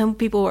underconfident, some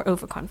people were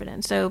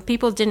overconfident. So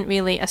people didn't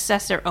really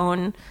assess their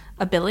own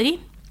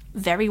ability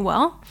very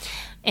well.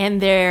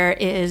 And there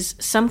is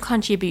some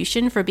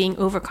contribution for being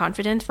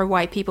overconfident for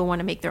why people want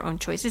to make their own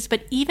choices.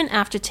 But even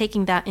after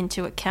taking that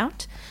into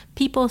account,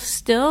 people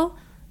still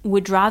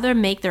would rather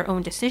make their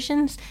own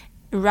decisions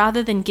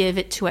rather than give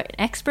it to an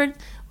expert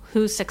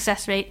whose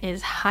success rate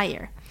is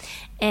higher.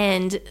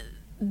 And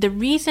the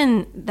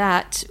reason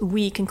that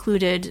we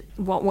concluded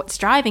what's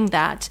driving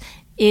that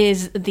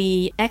is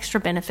the extra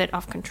benefit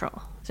of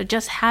control. So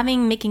just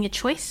making a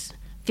choice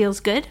feels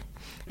good,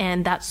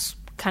 and that's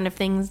kind of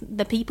things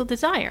that people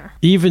desire.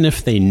 Even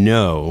if they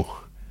know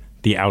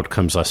the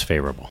outcome's less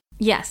favorable.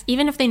 Yes,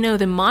 even if they know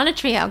the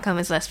monetary outcome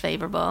is less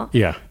favorable.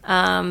 Yeah.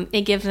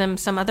 It gives them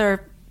some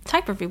other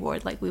type of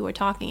reward like we were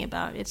talking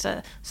about. It's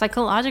a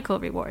psychological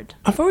reward.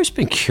 I've always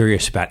been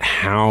curious about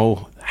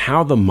how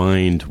the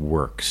mind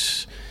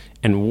works.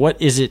 And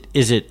what is it?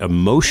 Is it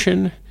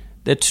emotion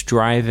that's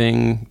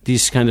driving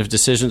these kind of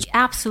decisions?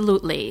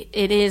 Absolutely.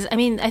 It is. I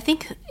mean, I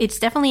think it's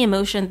definitely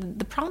emotion.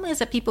 The problem is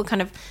that people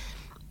kind of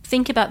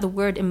think about the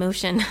word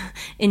emotion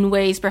in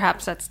ways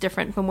perhaps that's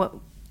different from what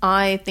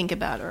I think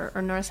about or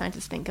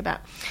neuroscientists think about.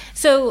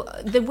 So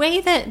the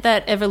way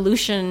that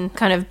evolution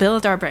kind of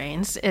built our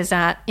brains is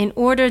that in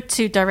order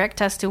to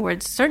direct us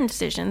towards certain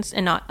decisions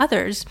and not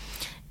others,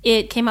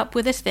 it came up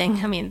with this thing,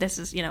 I mean, this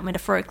is,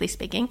 metaphorically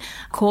speaking,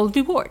 called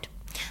reward.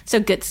 So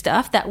good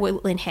stuff that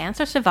will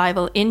enhance our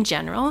survival in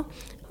general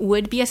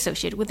would be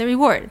associated with a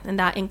reward. And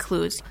that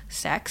includes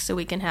sex, so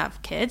we can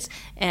have kids,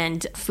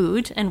 and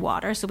food and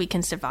water, so we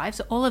can survive.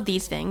 So all of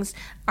these things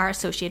are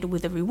associated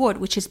with a reward,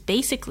 which is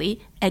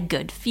basically a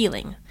good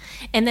feeling.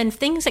 And then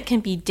things that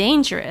can be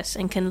dangerous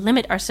and can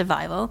limit our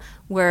survival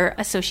were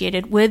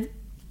associated with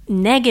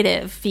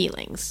negative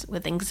feelings,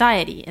 with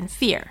anxiety and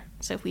fear.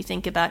 So if we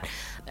think about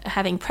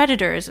having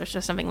predators or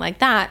something like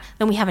that,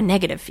 then we have a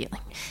negative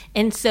feeling.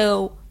 And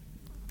so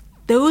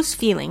those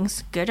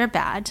feelings, good or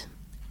bad,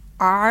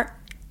 are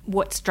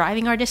what's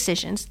driving our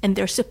decisions, and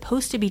they're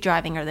supposed to be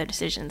driving our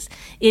decisions.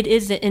 It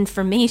is the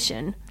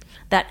information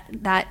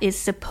that is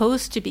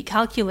supposed to be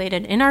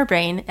calculated in our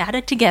brain,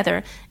 added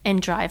together, and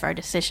drive our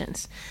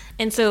decisions.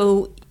 And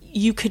so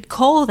you could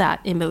call that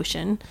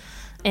emotion,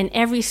 and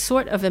every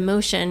sort of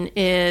emotion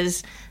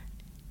is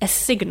a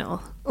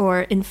signal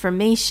or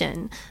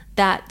information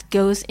that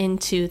goes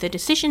into the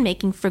decision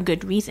making for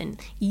good reason.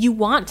 You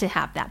want to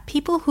have that.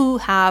 People who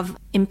have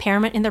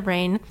impairment in the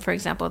brain, for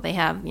example, they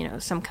have,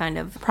 some kind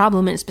of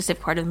problem in a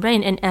specific part of the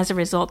brain, and as a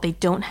result, they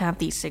don't have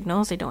these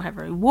signals. They don't have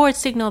a reward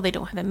signal. They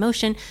don't have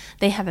emotion.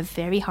 They have a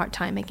very hard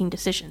time making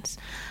decisions.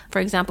 For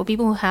example,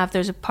 people who have,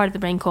 there's a part of the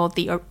brain called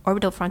the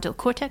orbital frontal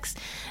cortex,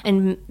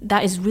 and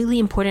that is really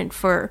important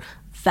for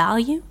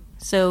value.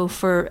 So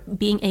for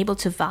being able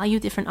to value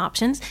different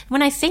options,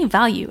 when I say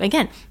value,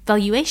 again,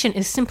 valuation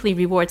is simply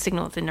reward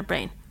signals in the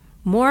brain.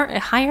 A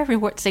higher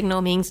reward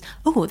signal means,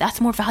 oh, that's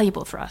more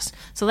valuable for us.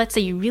 So let's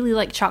say you really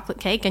like chocolate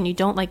cake and you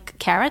don't like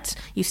carrots.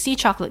 You see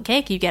chocolate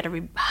cake, you get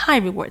a high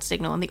reward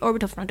signal, and the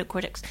orbitofrontal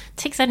cortex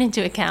takes that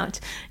into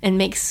account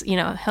and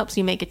helps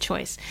you make a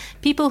choice.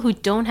 People who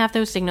don't have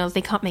those signals,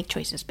 they can't make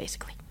choices,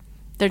 basically.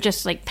 They're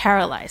just like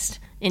paralyzed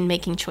in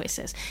making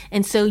choices.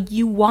 And so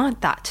you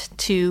want that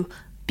to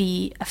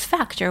be a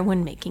factor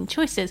when making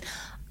choices.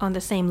 On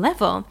the same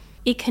level,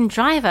 it can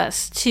drive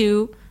us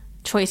to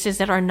choices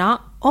that are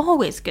not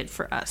always good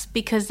for us,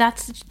 because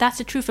that's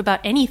the truth about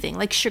anything,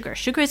 like sugar.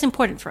 Sugar is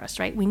important for us,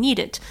 right? We need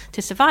it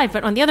to survive.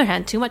 But on the other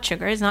hand, too much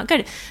sugar is not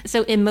good.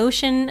 So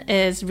emotion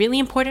is really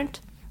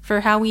important for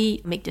how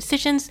we make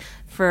decisions,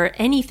 for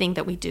anything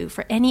that we do,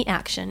 for any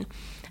action.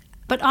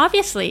 But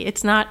obviously,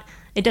 it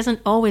doesn't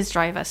always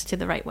drive us to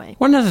the right way.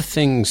 One of the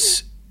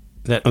things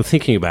that I'm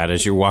thinking about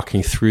as you're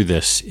walking through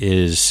this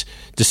is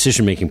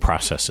decision-making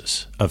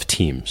processes of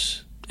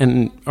teams.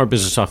 And our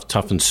business is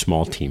often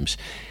small teams.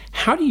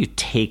 How do you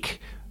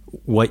take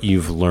what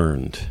you've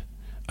learned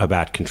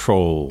about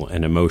control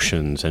and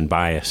emotions and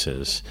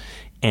biases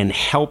and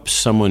help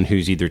someone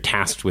who's either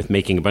tasked with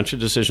making a bunch of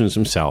decisions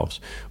themselves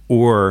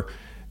or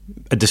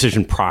a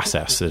decision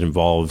process that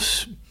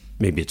involves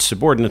maybe it's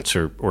subordinates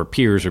or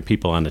peers or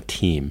people on a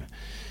team?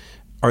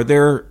 Are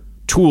there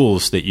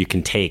tools that you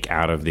can take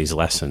out of these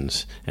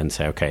lessons and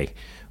say, okay,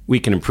 we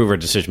can improve our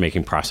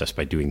decision-making process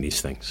by doing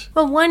these things?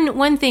 Well,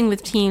 one thing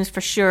with teams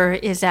for sure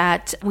is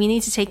that we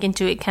need to take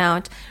into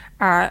account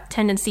our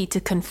tendency to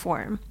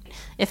conform.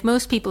 If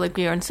most people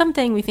agree on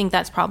something, we think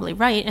that's probably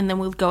right, and then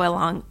we'll go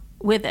along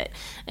with it.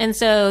 And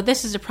so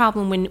this is a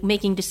problem when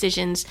making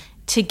decisions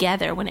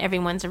together, when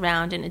everyone's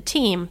around in a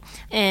team.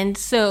 And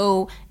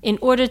so in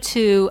order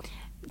to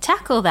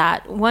tackle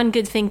that, one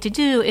good thing to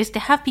do is to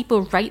have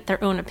people write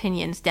their own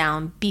opinions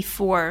down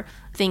before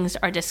things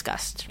are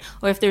discussed.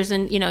 Or if there's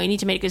you need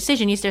to make a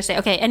decision, you just say,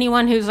 okay,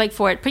 anyone who's like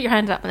for it, put your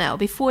hand up now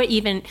before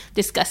even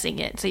discussing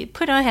it. So you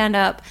put a hand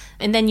up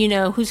and then you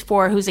know who's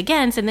for, who's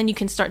against, and then you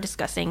can start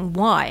discussing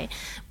why.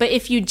 But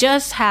if you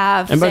just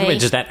have, and by the way,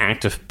 does that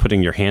act of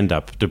putting your hand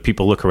up, do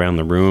people look around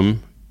the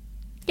room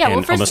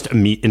and almost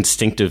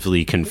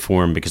instinctively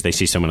conform because they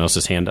see someone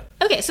else's hand up?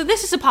 Okay, so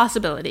this is a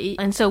possibility.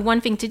 And so one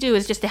thing to do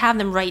is just to have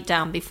them write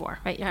down before,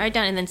 right? You write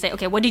down and then say,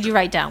 okay, what did you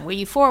write down? Were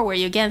you for? Were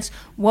you against?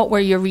 What were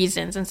your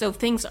reasons? And so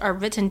things are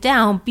written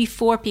down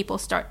before people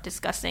start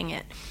discussing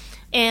it.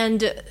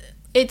 And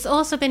it's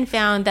also been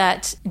found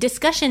that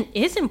discussion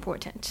is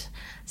important.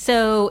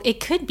 So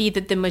it could be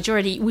that the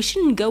majority, we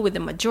shouldn't go with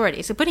the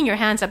majority. So putting your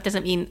hands up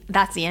doesn't mean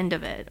that's the end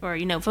of it. Or,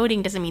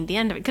 voting doesn't mean the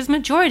end of it. Because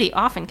majority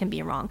often can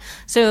be wrong.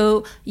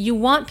 So you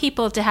want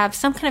people to have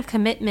some kind of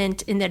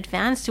commitment in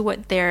advance to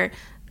what their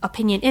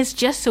opinion is,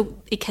 just so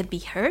it can be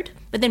heard.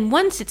 But then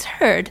once it's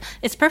heard,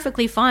 it's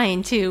perfectly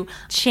fine to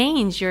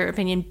change your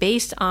opinion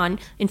based on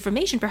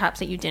information perhaps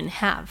that you didn't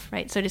have,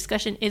 right? So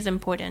discussion is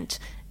important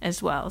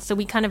as well. So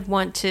we kind of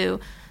want to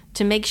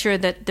make sure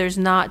that there's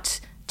not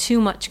too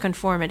much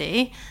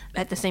conformity.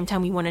 At the same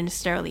time, we want to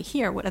necessarily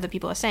hear what other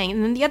people are saying.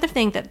 And then the other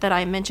thing that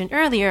I mentioned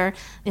earlier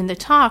in the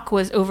talk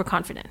was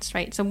overconfidence,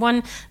 right? So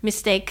one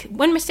mistake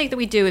that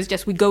we do is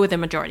just we go with the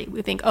majority.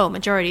 We think, oh,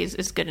 majority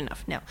is good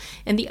enough. No.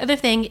 And the other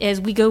thing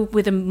is we go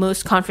with the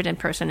most confident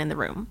person in the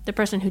room, the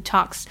person who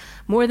talks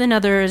more than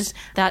others,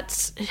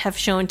 that have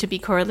shown to be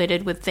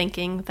correlated with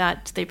thinking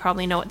that they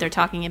probably know what they're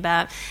talking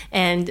about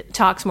and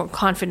talks more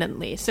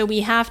confidently. So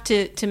we have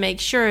to make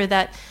sure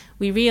that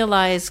we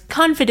realize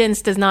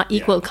confidence does not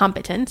equal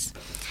competence.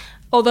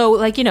 Although,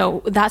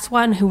 that's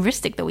one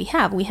heuristic that we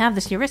have. We have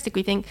this heuristic.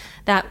 We think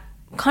that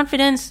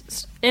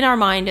confidence in our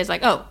mind is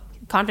like, oh,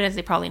 confidence,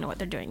 they probably know what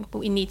they're doing. But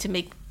we need to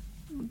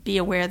be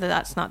aware that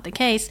that's not the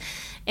case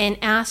and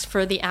ask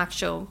for the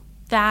actual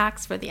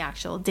facts, for the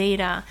actual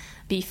data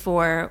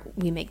before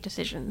we make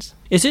decisions.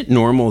 Is it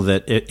normal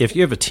that if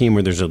you have a team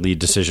where there's a lead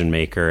decision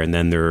maker and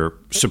then there are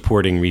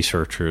supporting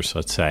researchers,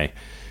 let's say,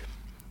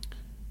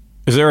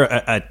 is there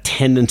a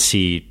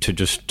tendency to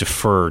just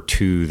defer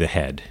to the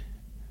head?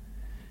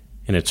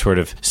 And it's sort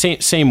of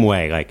same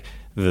way, like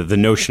the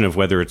notion of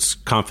whether it's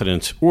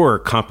confidence or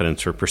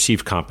competence or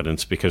perceived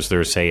competence, because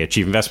there's, say, a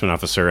chief investment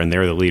officer and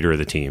they're the leader of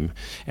the team.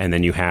 And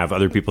then you have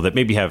other people that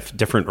maybe have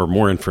different or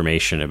more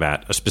information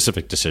about a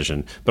specific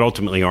decision, but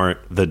ultimately aren't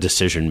the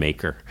decision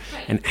maker.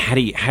 Right. And how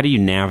do you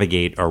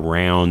navigate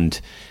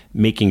around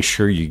making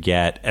sure you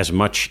get as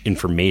much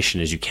information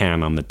as you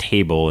can on the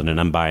table in an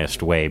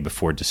unbiased way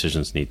before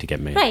decisions need to get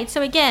made? Right.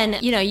 So again,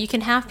 you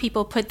can have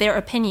people put their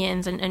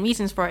opinions and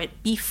reasons for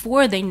it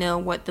before they know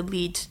what the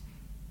lead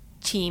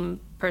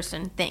team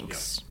person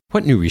thinks.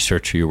 What new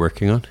research are you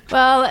working on?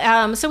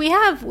 Well, so we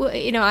have,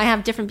 I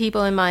have different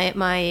people in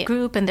my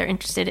group and they're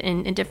interested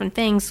in different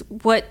things.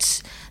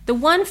 The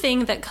one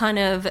thing that kind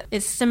of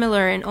is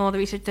similar in all the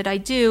research that I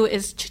do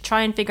is to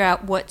try and figure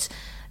out what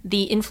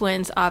the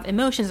influence of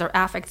emotions or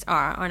affects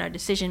are on our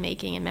decision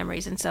making and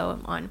memories and so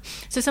on.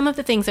 So some of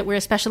the things that we're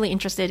especially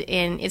interested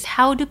in is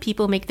how do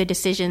people make the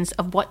decisions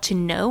of what to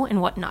know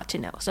and what not to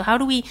know. So how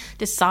do we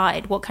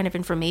decide what kind of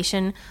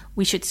information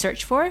we should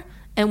search for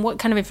and what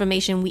kind of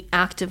information we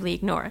actively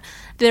ignore?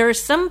 There are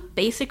some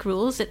basic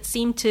rules that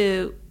seem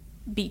to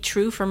be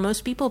true for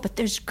most people, but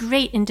there's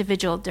great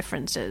individual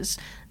differences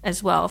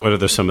as well.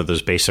 What are some of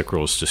those basic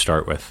rules to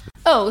start with?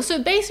 Oh,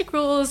 so basic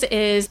rules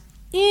is,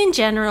 in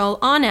general,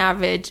 on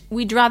average,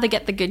 we'd rather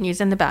get the good news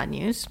than the bad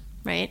news,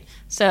 right?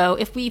 So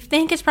if we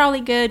think it's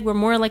probably good, we're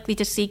more likely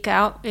to seek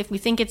out. If we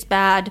think it's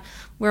bad,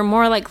 we're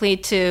more likely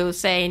to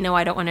say, no,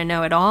 I don't want to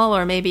know at all,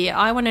 or maybe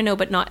I want to know,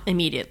 but not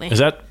immediately. Is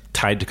that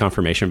tied to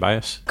confirmation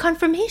bias?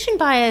 Confirmation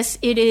bias,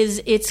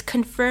 it's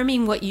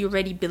confirming what you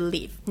already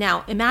believe.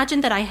 Now, imagine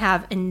that I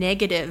have a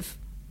negative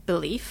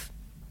belief.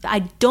 I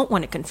don't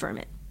want to confirm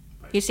it.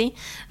 You see?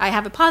 I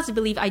have a positive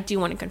belief. I do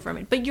want to confirm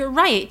it. But you're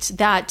right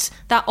that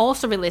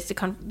also relates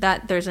to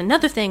that there's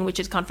another thing, which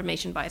is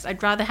confirmation bias.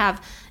 I'd rather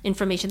have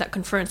information that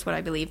confirms what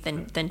I believe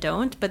than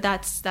don't, but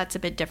that's a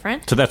bit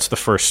different. So that's the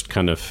first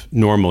kind of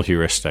normal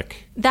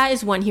heuristic. That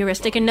is one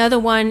heuristic. Another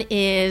one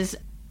is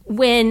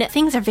when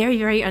things are very,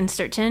 very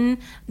uncertain,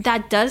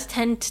 that does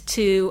tend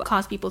to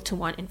cause people to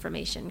want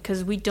information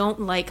because we don't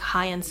like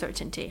high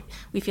uncertainty.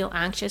 We feel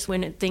anxious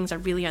when things are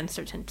really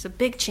uncertain. So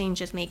big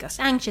changes make us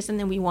anxious, and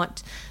then we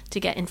want to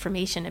get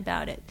information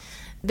about it.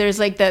 There's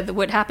like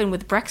what happened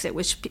with Brexit,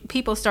 which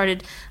people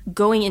started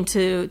going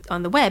into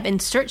on the web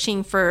and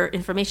searching for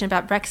information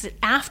about Brexit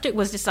after it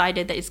was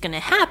decided that it's going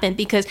to happen,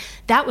 because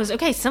that was,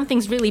 okay,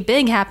 something's really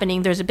big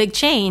happening. There's a big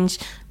change,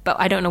 but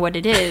I don't know what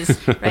it is,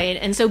 right?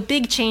 And so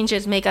big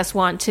changes make us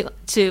want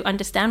to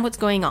understand what's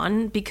going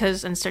on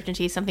because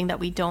uncertainty is something that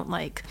we don't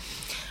like.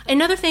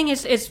 Another thing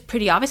is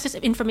pretty obvious, is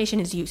information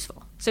is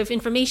useful. So if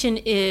information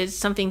is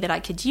something that I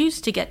could use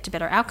to get to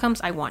better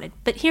outcomes, I want it.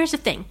 But here's the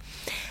thing.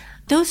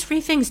 Those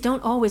three things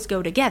don't always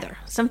go together.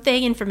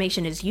 Something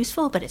information is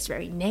useful, but it's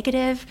very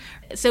negative.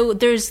 So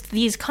there's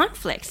these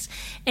conflicts.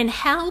 And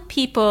how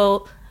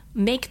people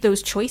make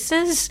those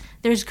choices,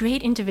 there's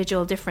great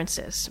individual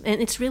differences.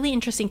 And it's really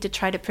interesting to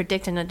try to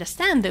predict and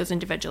understand those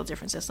individual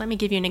differences. Let me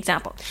give you an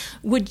example.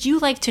 Would you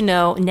like to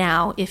know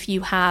now if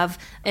you have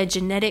a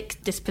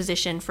genetic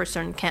disposition for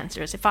certain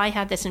cancers? If I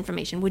have this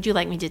information, would you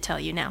like me to tell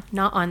you now?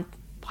 Not on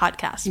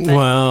podcast.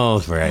 Well,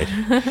 right.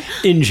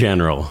 In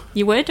general.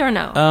 You would or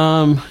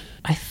no?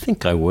 I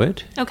think I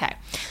would. Okay.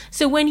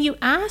 So when you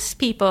ask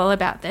people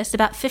about this,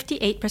 about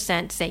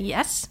 58% say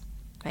yes,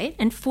 right?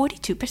 And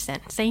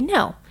 42% say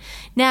no.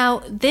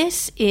 Now,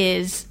 this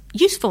is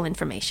useful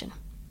information.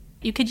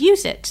 You could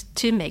use it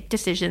to make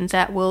decisions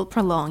that will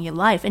prolong your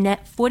life, and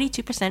yet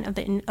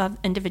 42% of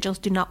individuals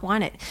do not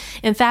want it.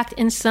 In fact,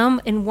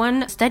 in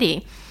one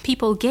study,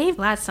 people gave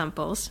blood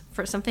samples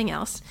for something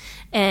else,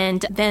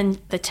 and then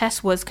the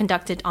test was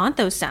conducted on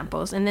those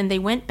samples, and then they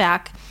went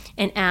back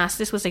and asked.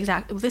 This was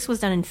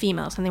done in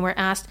females, and they were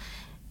asked,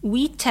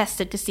 we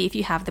tested to see if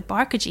you have the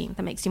BRCA gene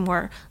that makes you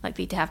more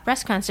likely to have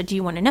breast cancer. Do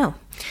you want to know?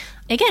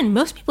 Again,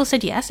 most people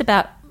said yes,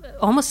 about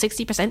almost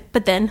 60%,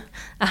 but then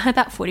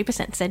about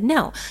 40% said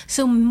no.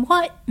 So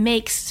what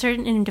makes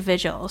certain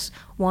individuals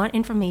want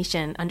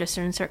information under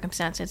certain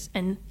circumstances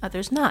and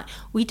others not?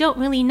 We don't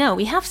really know.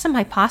 We have some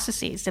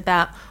hypotheses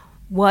about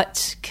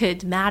what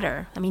could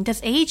matter. I mean,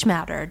 does age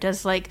matter?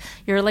 Does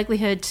your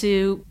likelihood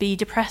to be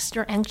depressed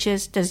or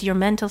anxious? Does your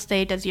mental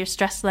state? Does your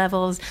stress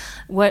levels?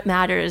 What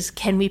matters?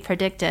 Can we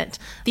predict it?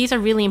 These are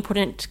really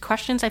important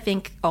questions, I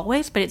think,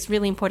 always, but it's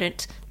really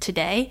important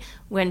today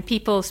when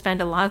people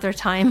spend a lot of their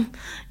time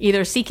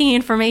either seeking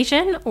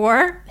information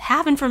or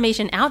have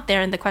information out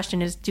there, and the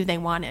question is, do they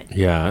want it?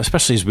 Yeah,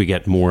 especially as we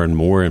get more and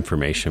more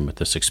information with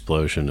this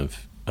explosion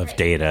of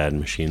data and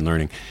machine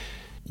learning.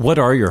 What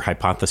are your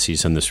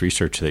hypotheses in this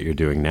research that you're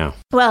doing now?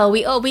 Well,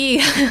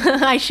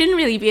 I shouldn't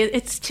really be,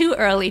 it's too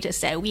early to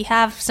say. We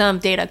have some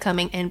data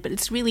coming in, but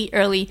it's really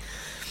early,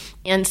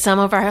 and some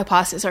of our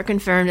hypotheses are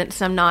confirmed and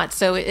some not.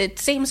 So it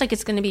seems like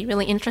it's going to be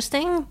really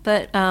interesting,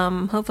 but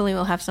hopefully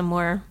we'll have some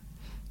more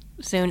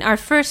soon. Our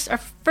first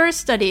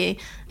study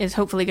is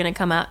hopefully going to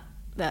come out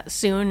that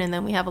soon, and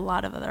then we have a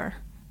lot of other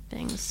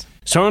things.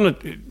 So I want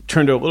to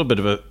turn to a little bit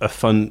of a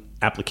fun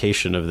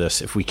application of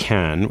this, if we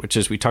can, which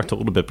is we talked a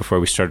little bit before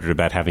we started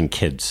about having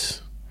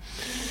kids.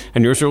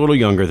 And yours are a little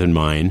younger than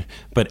mine,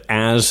 but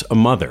as a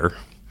mother,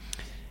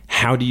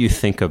 how do you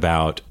think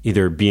about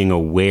either being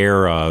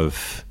aware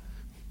of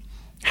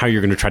how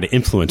you're going to try to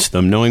influence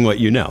them, knowing what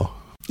you know?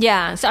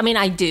 Yeah, so I mean,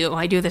 I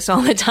do this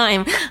all the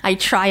time. I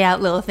try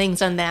out little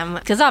things on them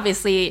because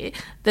obviously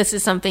this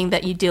is something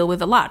that you deal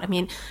with a lot. I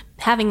mean,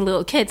 having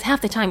little kids,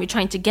 half the time you're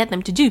trying to get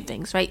them to do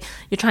things, right?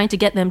 You're trying to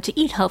get them to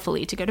eat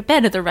healthily, to go to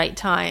bed at the right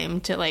time,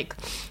 to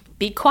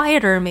be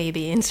quieter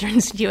maybe in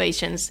certain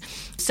situations.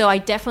 So I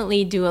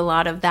definitely do a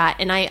lot of that.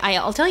 And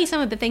I'll tell you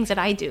some of the things that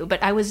I do, but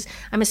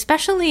I'm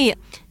especially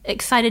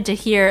excited to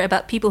hear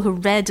about people who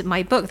read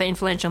my book, The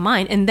Influential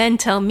Mind, and then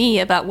tell me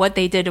about what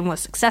they did and was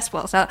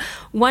successful. So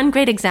one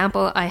great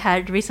example I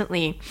had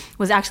recently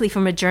was actually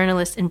from a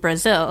journalist in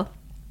Brazil.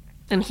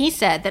 And he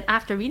said that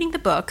after reading the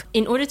book,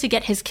 in order to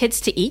get his kids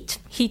to eat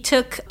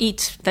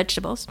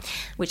vegetables,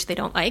 which they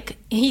don't like,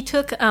 he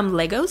took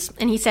Legos,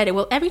 and he said,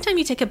 well, every time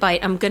you take a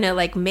bite, I'm going to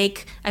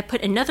I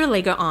put another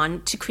Lego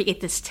on to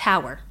create this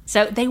tower.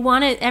 So they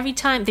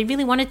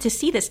really wanted to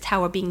see this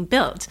tower being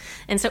built.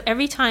 And so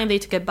every time they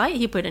took a bite,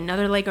 he put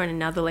another Lego and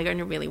another Lego, and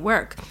it really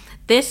worked.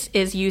 This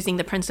is using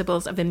the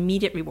principles of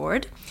immediate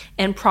reward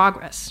and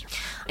progress.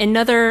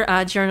 Another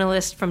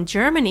journalist from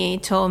Germany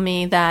told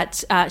me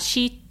that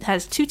she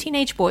has 2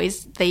 teenage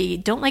boys. They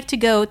don't like to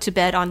go to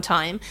bed on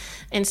time.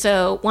 And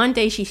so one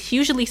day she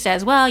usually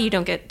says, well, you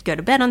don't go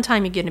to bed on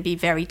time, you're going to be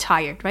very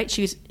tired, right?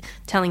 She was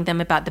telling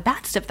them about the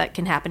bad stuff that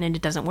can happen and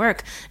it doesn't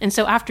work. And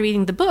so after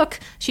reading the book,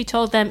 she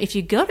told them, if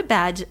you go to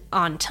bed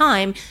on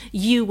time,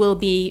 you will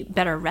be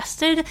better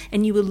rested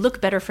and you will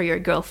look better for your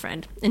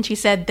girlfriend. And she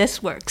said,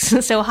 this works.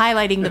 So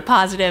highlighting the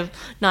positive,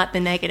 not the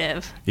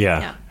negative.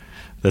 Yeah.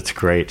 That's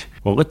great.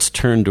 Well, let's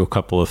turn to a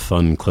couple of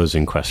fun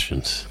closing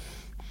questions.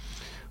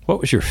 What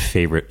was your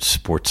favorite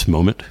sports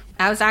moment?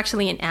 I was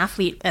actually an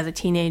athlete as a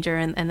teenager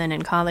and then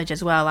in college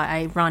as well.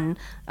 I run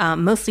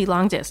mostly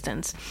long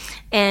distance.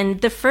 And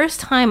the first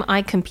time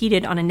I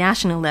competed on a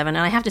national level, and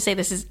I have to say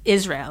this is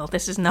Israel.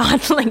 This is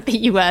not like the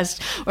U.S.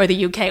 or the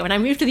U.K. When I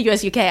moved to the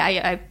U.S., UK,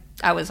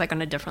 I was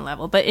on a different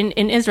level. But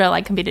in Israel,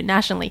 I competed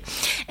nationally.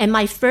 And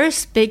my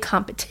first big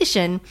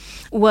competition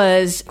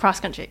was cross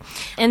country.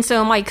 And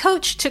so my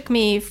coach took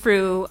me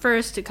through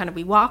first to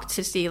we walked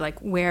to see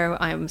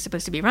where I'm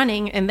supposed to be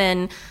running. And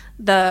then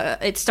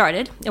it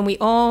started and we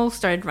all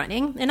started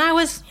running. And I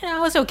was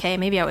okay.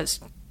 Maybe I was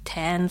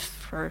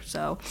 10th or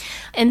so.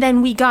 And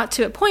then we got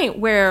to a point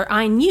where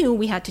I knew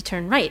we had to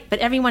turn right, but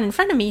everyone in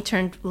front of me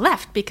turned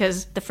left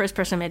because the first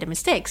person made a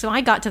mistake. So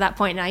I got to that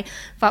point and I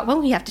thought, well,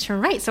 we have to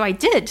turn right. So I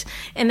did.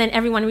 And then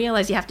everyone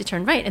realized you have to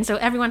turn right. And so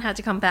everyone had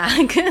to come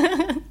back.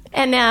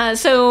 And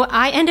so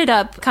I ended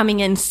up coming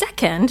in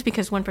second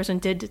because one person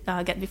did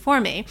get before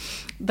me.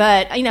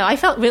 But, I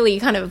felt really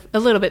a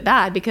little bit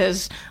bad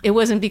because it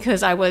wasn't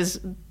because I was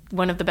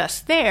one of the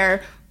best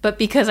there, but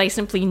because I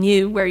simply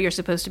knew where you're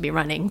supposed to be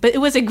running. But it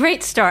was a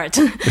great start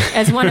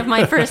as one of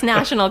my first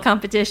national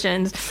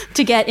competitions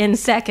to get in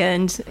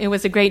second. It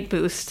was a great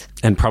boost.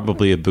 And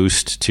probably a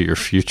boost to your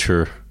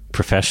future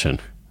profession,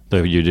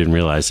 though you didn't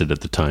realize it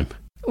at the time.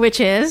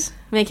 Which is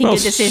making good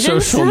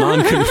decisions. Social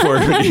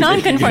nonconformity.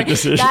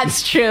 Nonconformity.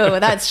 That's true.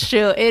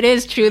 It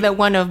is true that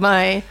one of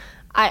my...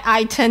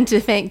 I tend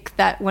to think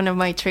that one of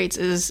my traits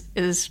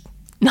is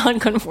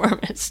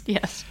nonconformist,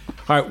 yes.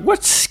 All right,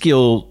 what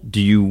skill do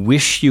you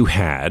wish you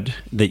had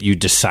that you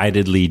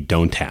decidedly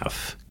don't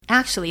have?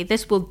 Actually,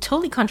 this will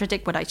totally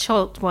contradict what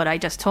I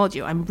just told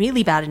you. I'm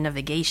really bad at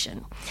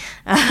navigation.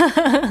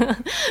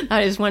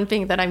 That is one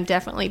thing that I'm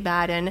definitely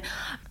bad in.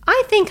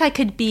 I think I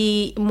could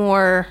be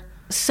more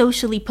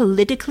socially,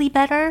 politically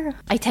better.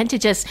 I tend to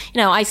just,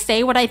 I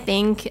say what I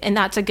think, and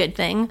that's a good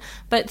thing.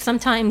 But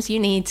sometimes you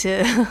need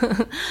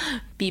to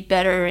be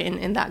better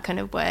in that kind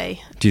of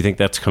way. Do you think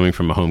that's coming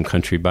from a home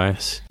country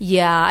bias?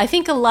 Yeah, I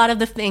think a lot of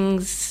the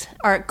things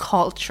are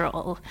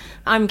cultural.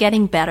 I'm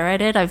getting better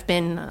at it.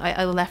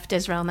 I left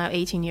Israel now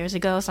 18 years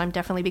ago, so I'm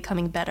definitely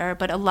becoming better.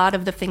 But a lot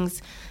of the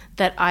things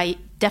that I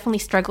definitely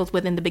struggled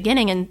with in the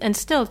beginning and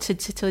still to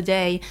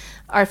today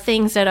are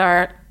things that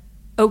are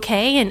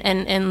okay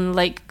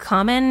and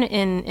common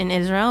in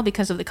Israel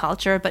because of the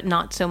culture, but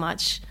not so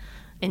much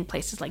in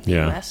places like the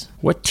U.S.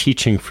 What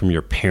teaching from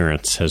your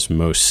parents has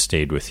most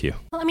stayed with you?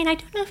 Well, I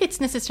don't know if it's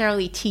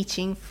necessarily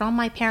teaching from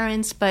my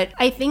parents, but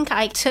I think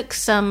I took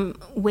some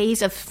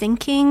ways of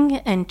thinking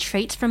and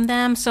traits from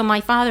them. So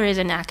my father is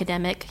an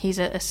academic. He's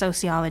a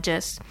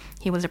sociologist.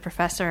 He was a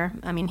professor.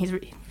 He's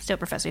still a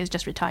professor. He's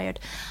just retired.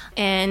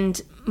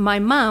 And my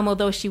mom,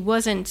 although she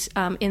wasn't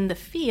in the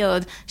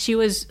field, she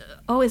was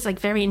always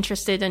very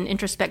interested and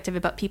introspective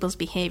about people's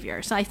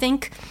behavior. So I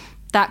think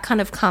that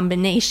kind of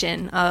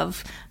combination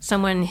of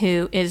someone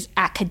who is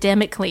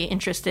academically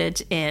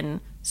interested in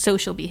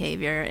social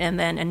behavior and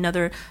then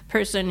another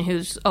person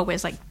who's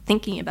always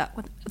thinking about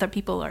what other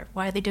people are,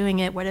 why are they doing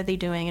it, what are they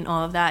doing, and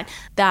all of that,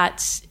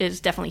 that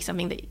is definitely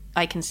something that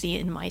I can see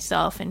in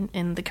myself and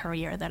in the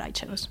career that I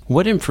chose.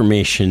 What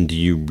information do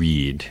you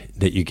read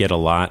that you get a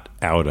lot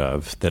out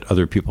of that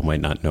other people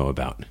might not know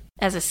about?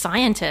 As a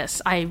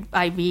scientist,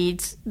 I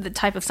read the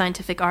type of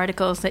scientific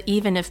articles that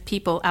even if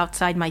people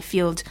outside my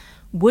field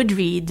would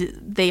read,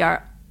 they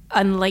are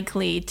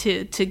unlikely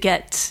to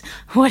get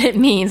what it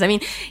means.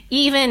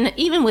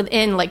 Even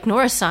within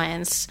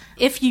neuroscience,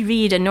 if you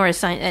read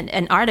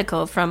an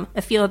article from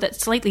a field that's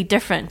slightly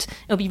different,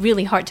 it'll be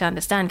really hard to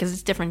understand because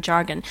it's different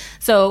jargon.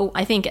 So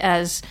I think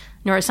as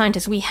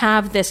neuroscientists, we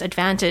have this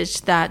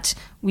advantage that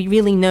we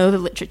really know the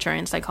literature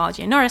in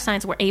psychology and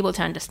neuroscience. We're able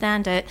to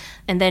understand it,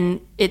 and then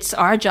it's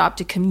our job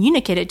to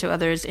communicate it to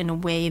others in a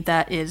way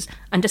that is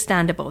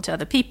understandable to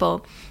other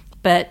people.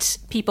 But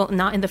people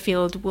not in the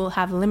field will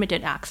have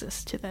limited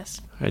access to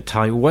this. All right,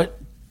 Tali, what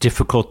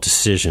difficult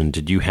decision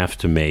did you have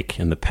to make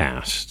in the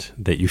past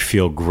that you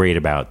feel great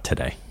about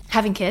today?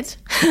 Having kids.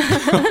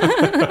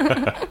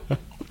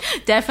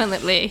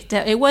 Definitely.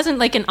 It wasn't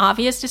like an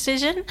obvious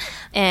decision,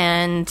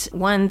 and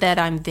one that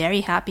I'm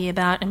very happy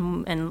about,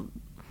 and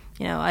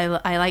you know,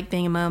 I like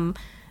being a mom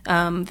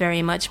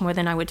very much more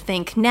than I would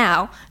think.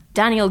 Now,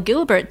 Daniel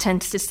Gilbert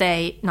tends to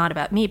say, not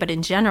about me, but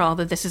in general,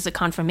 that this is a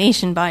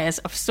confirmation bias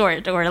of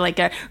sort, or like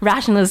a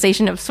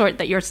rationalization of sort,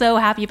 that you're so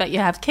happy that you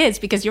have kids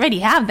because you already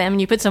have them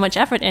and you put so much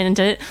effort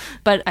into it.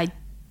 But I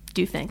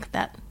do think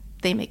that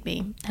they make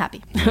me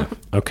happy.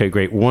 Okay,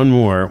 great. One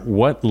more.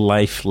 What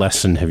life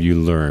lesson have you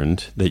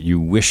learned that you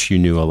wish you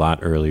knew a lot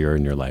earlier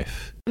in your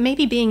life?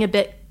 Maybe being a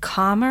bit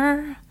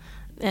calmer.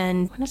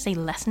 And I want to say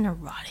less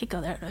neurotic,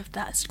 I don't know if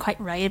that's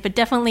quite right, but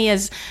definitely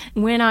as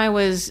when I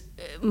was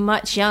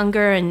much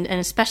younger, and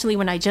especially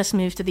when I just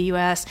moved to the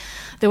U.S.,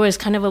 there was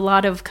kind of a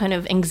lot of kind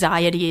of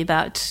anxiety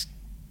about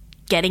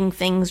getting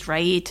things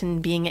right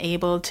and being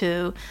able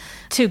to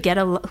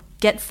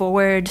get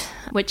forward,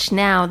 which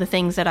now the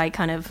things that I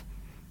kind of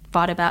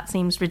thought about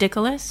seems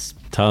ridiculous.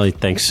 Tali,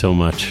 thanks so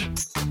much.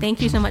 Thank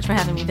you so much for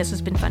having me. This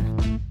has been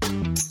fun.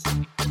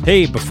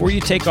 Hey, before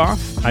you take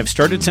off, I've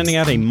started sending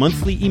out a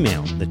monthly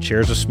email that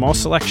shares a small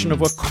selection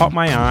of what caught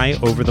my eye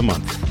over the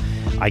month.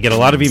 I get a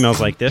lot of emails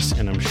like this,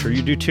 and I'm sure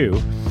you do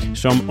too,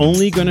 so I'm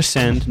only going to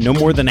send no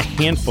more than a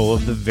handful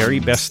of the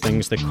very best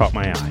things that caught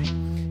my eye.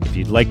 If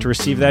you'd like to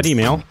receive that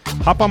email,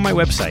 hop on my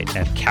website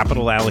at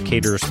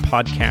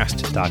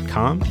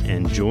capitalallocatorspodcast.com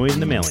and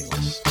join the mailing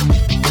list.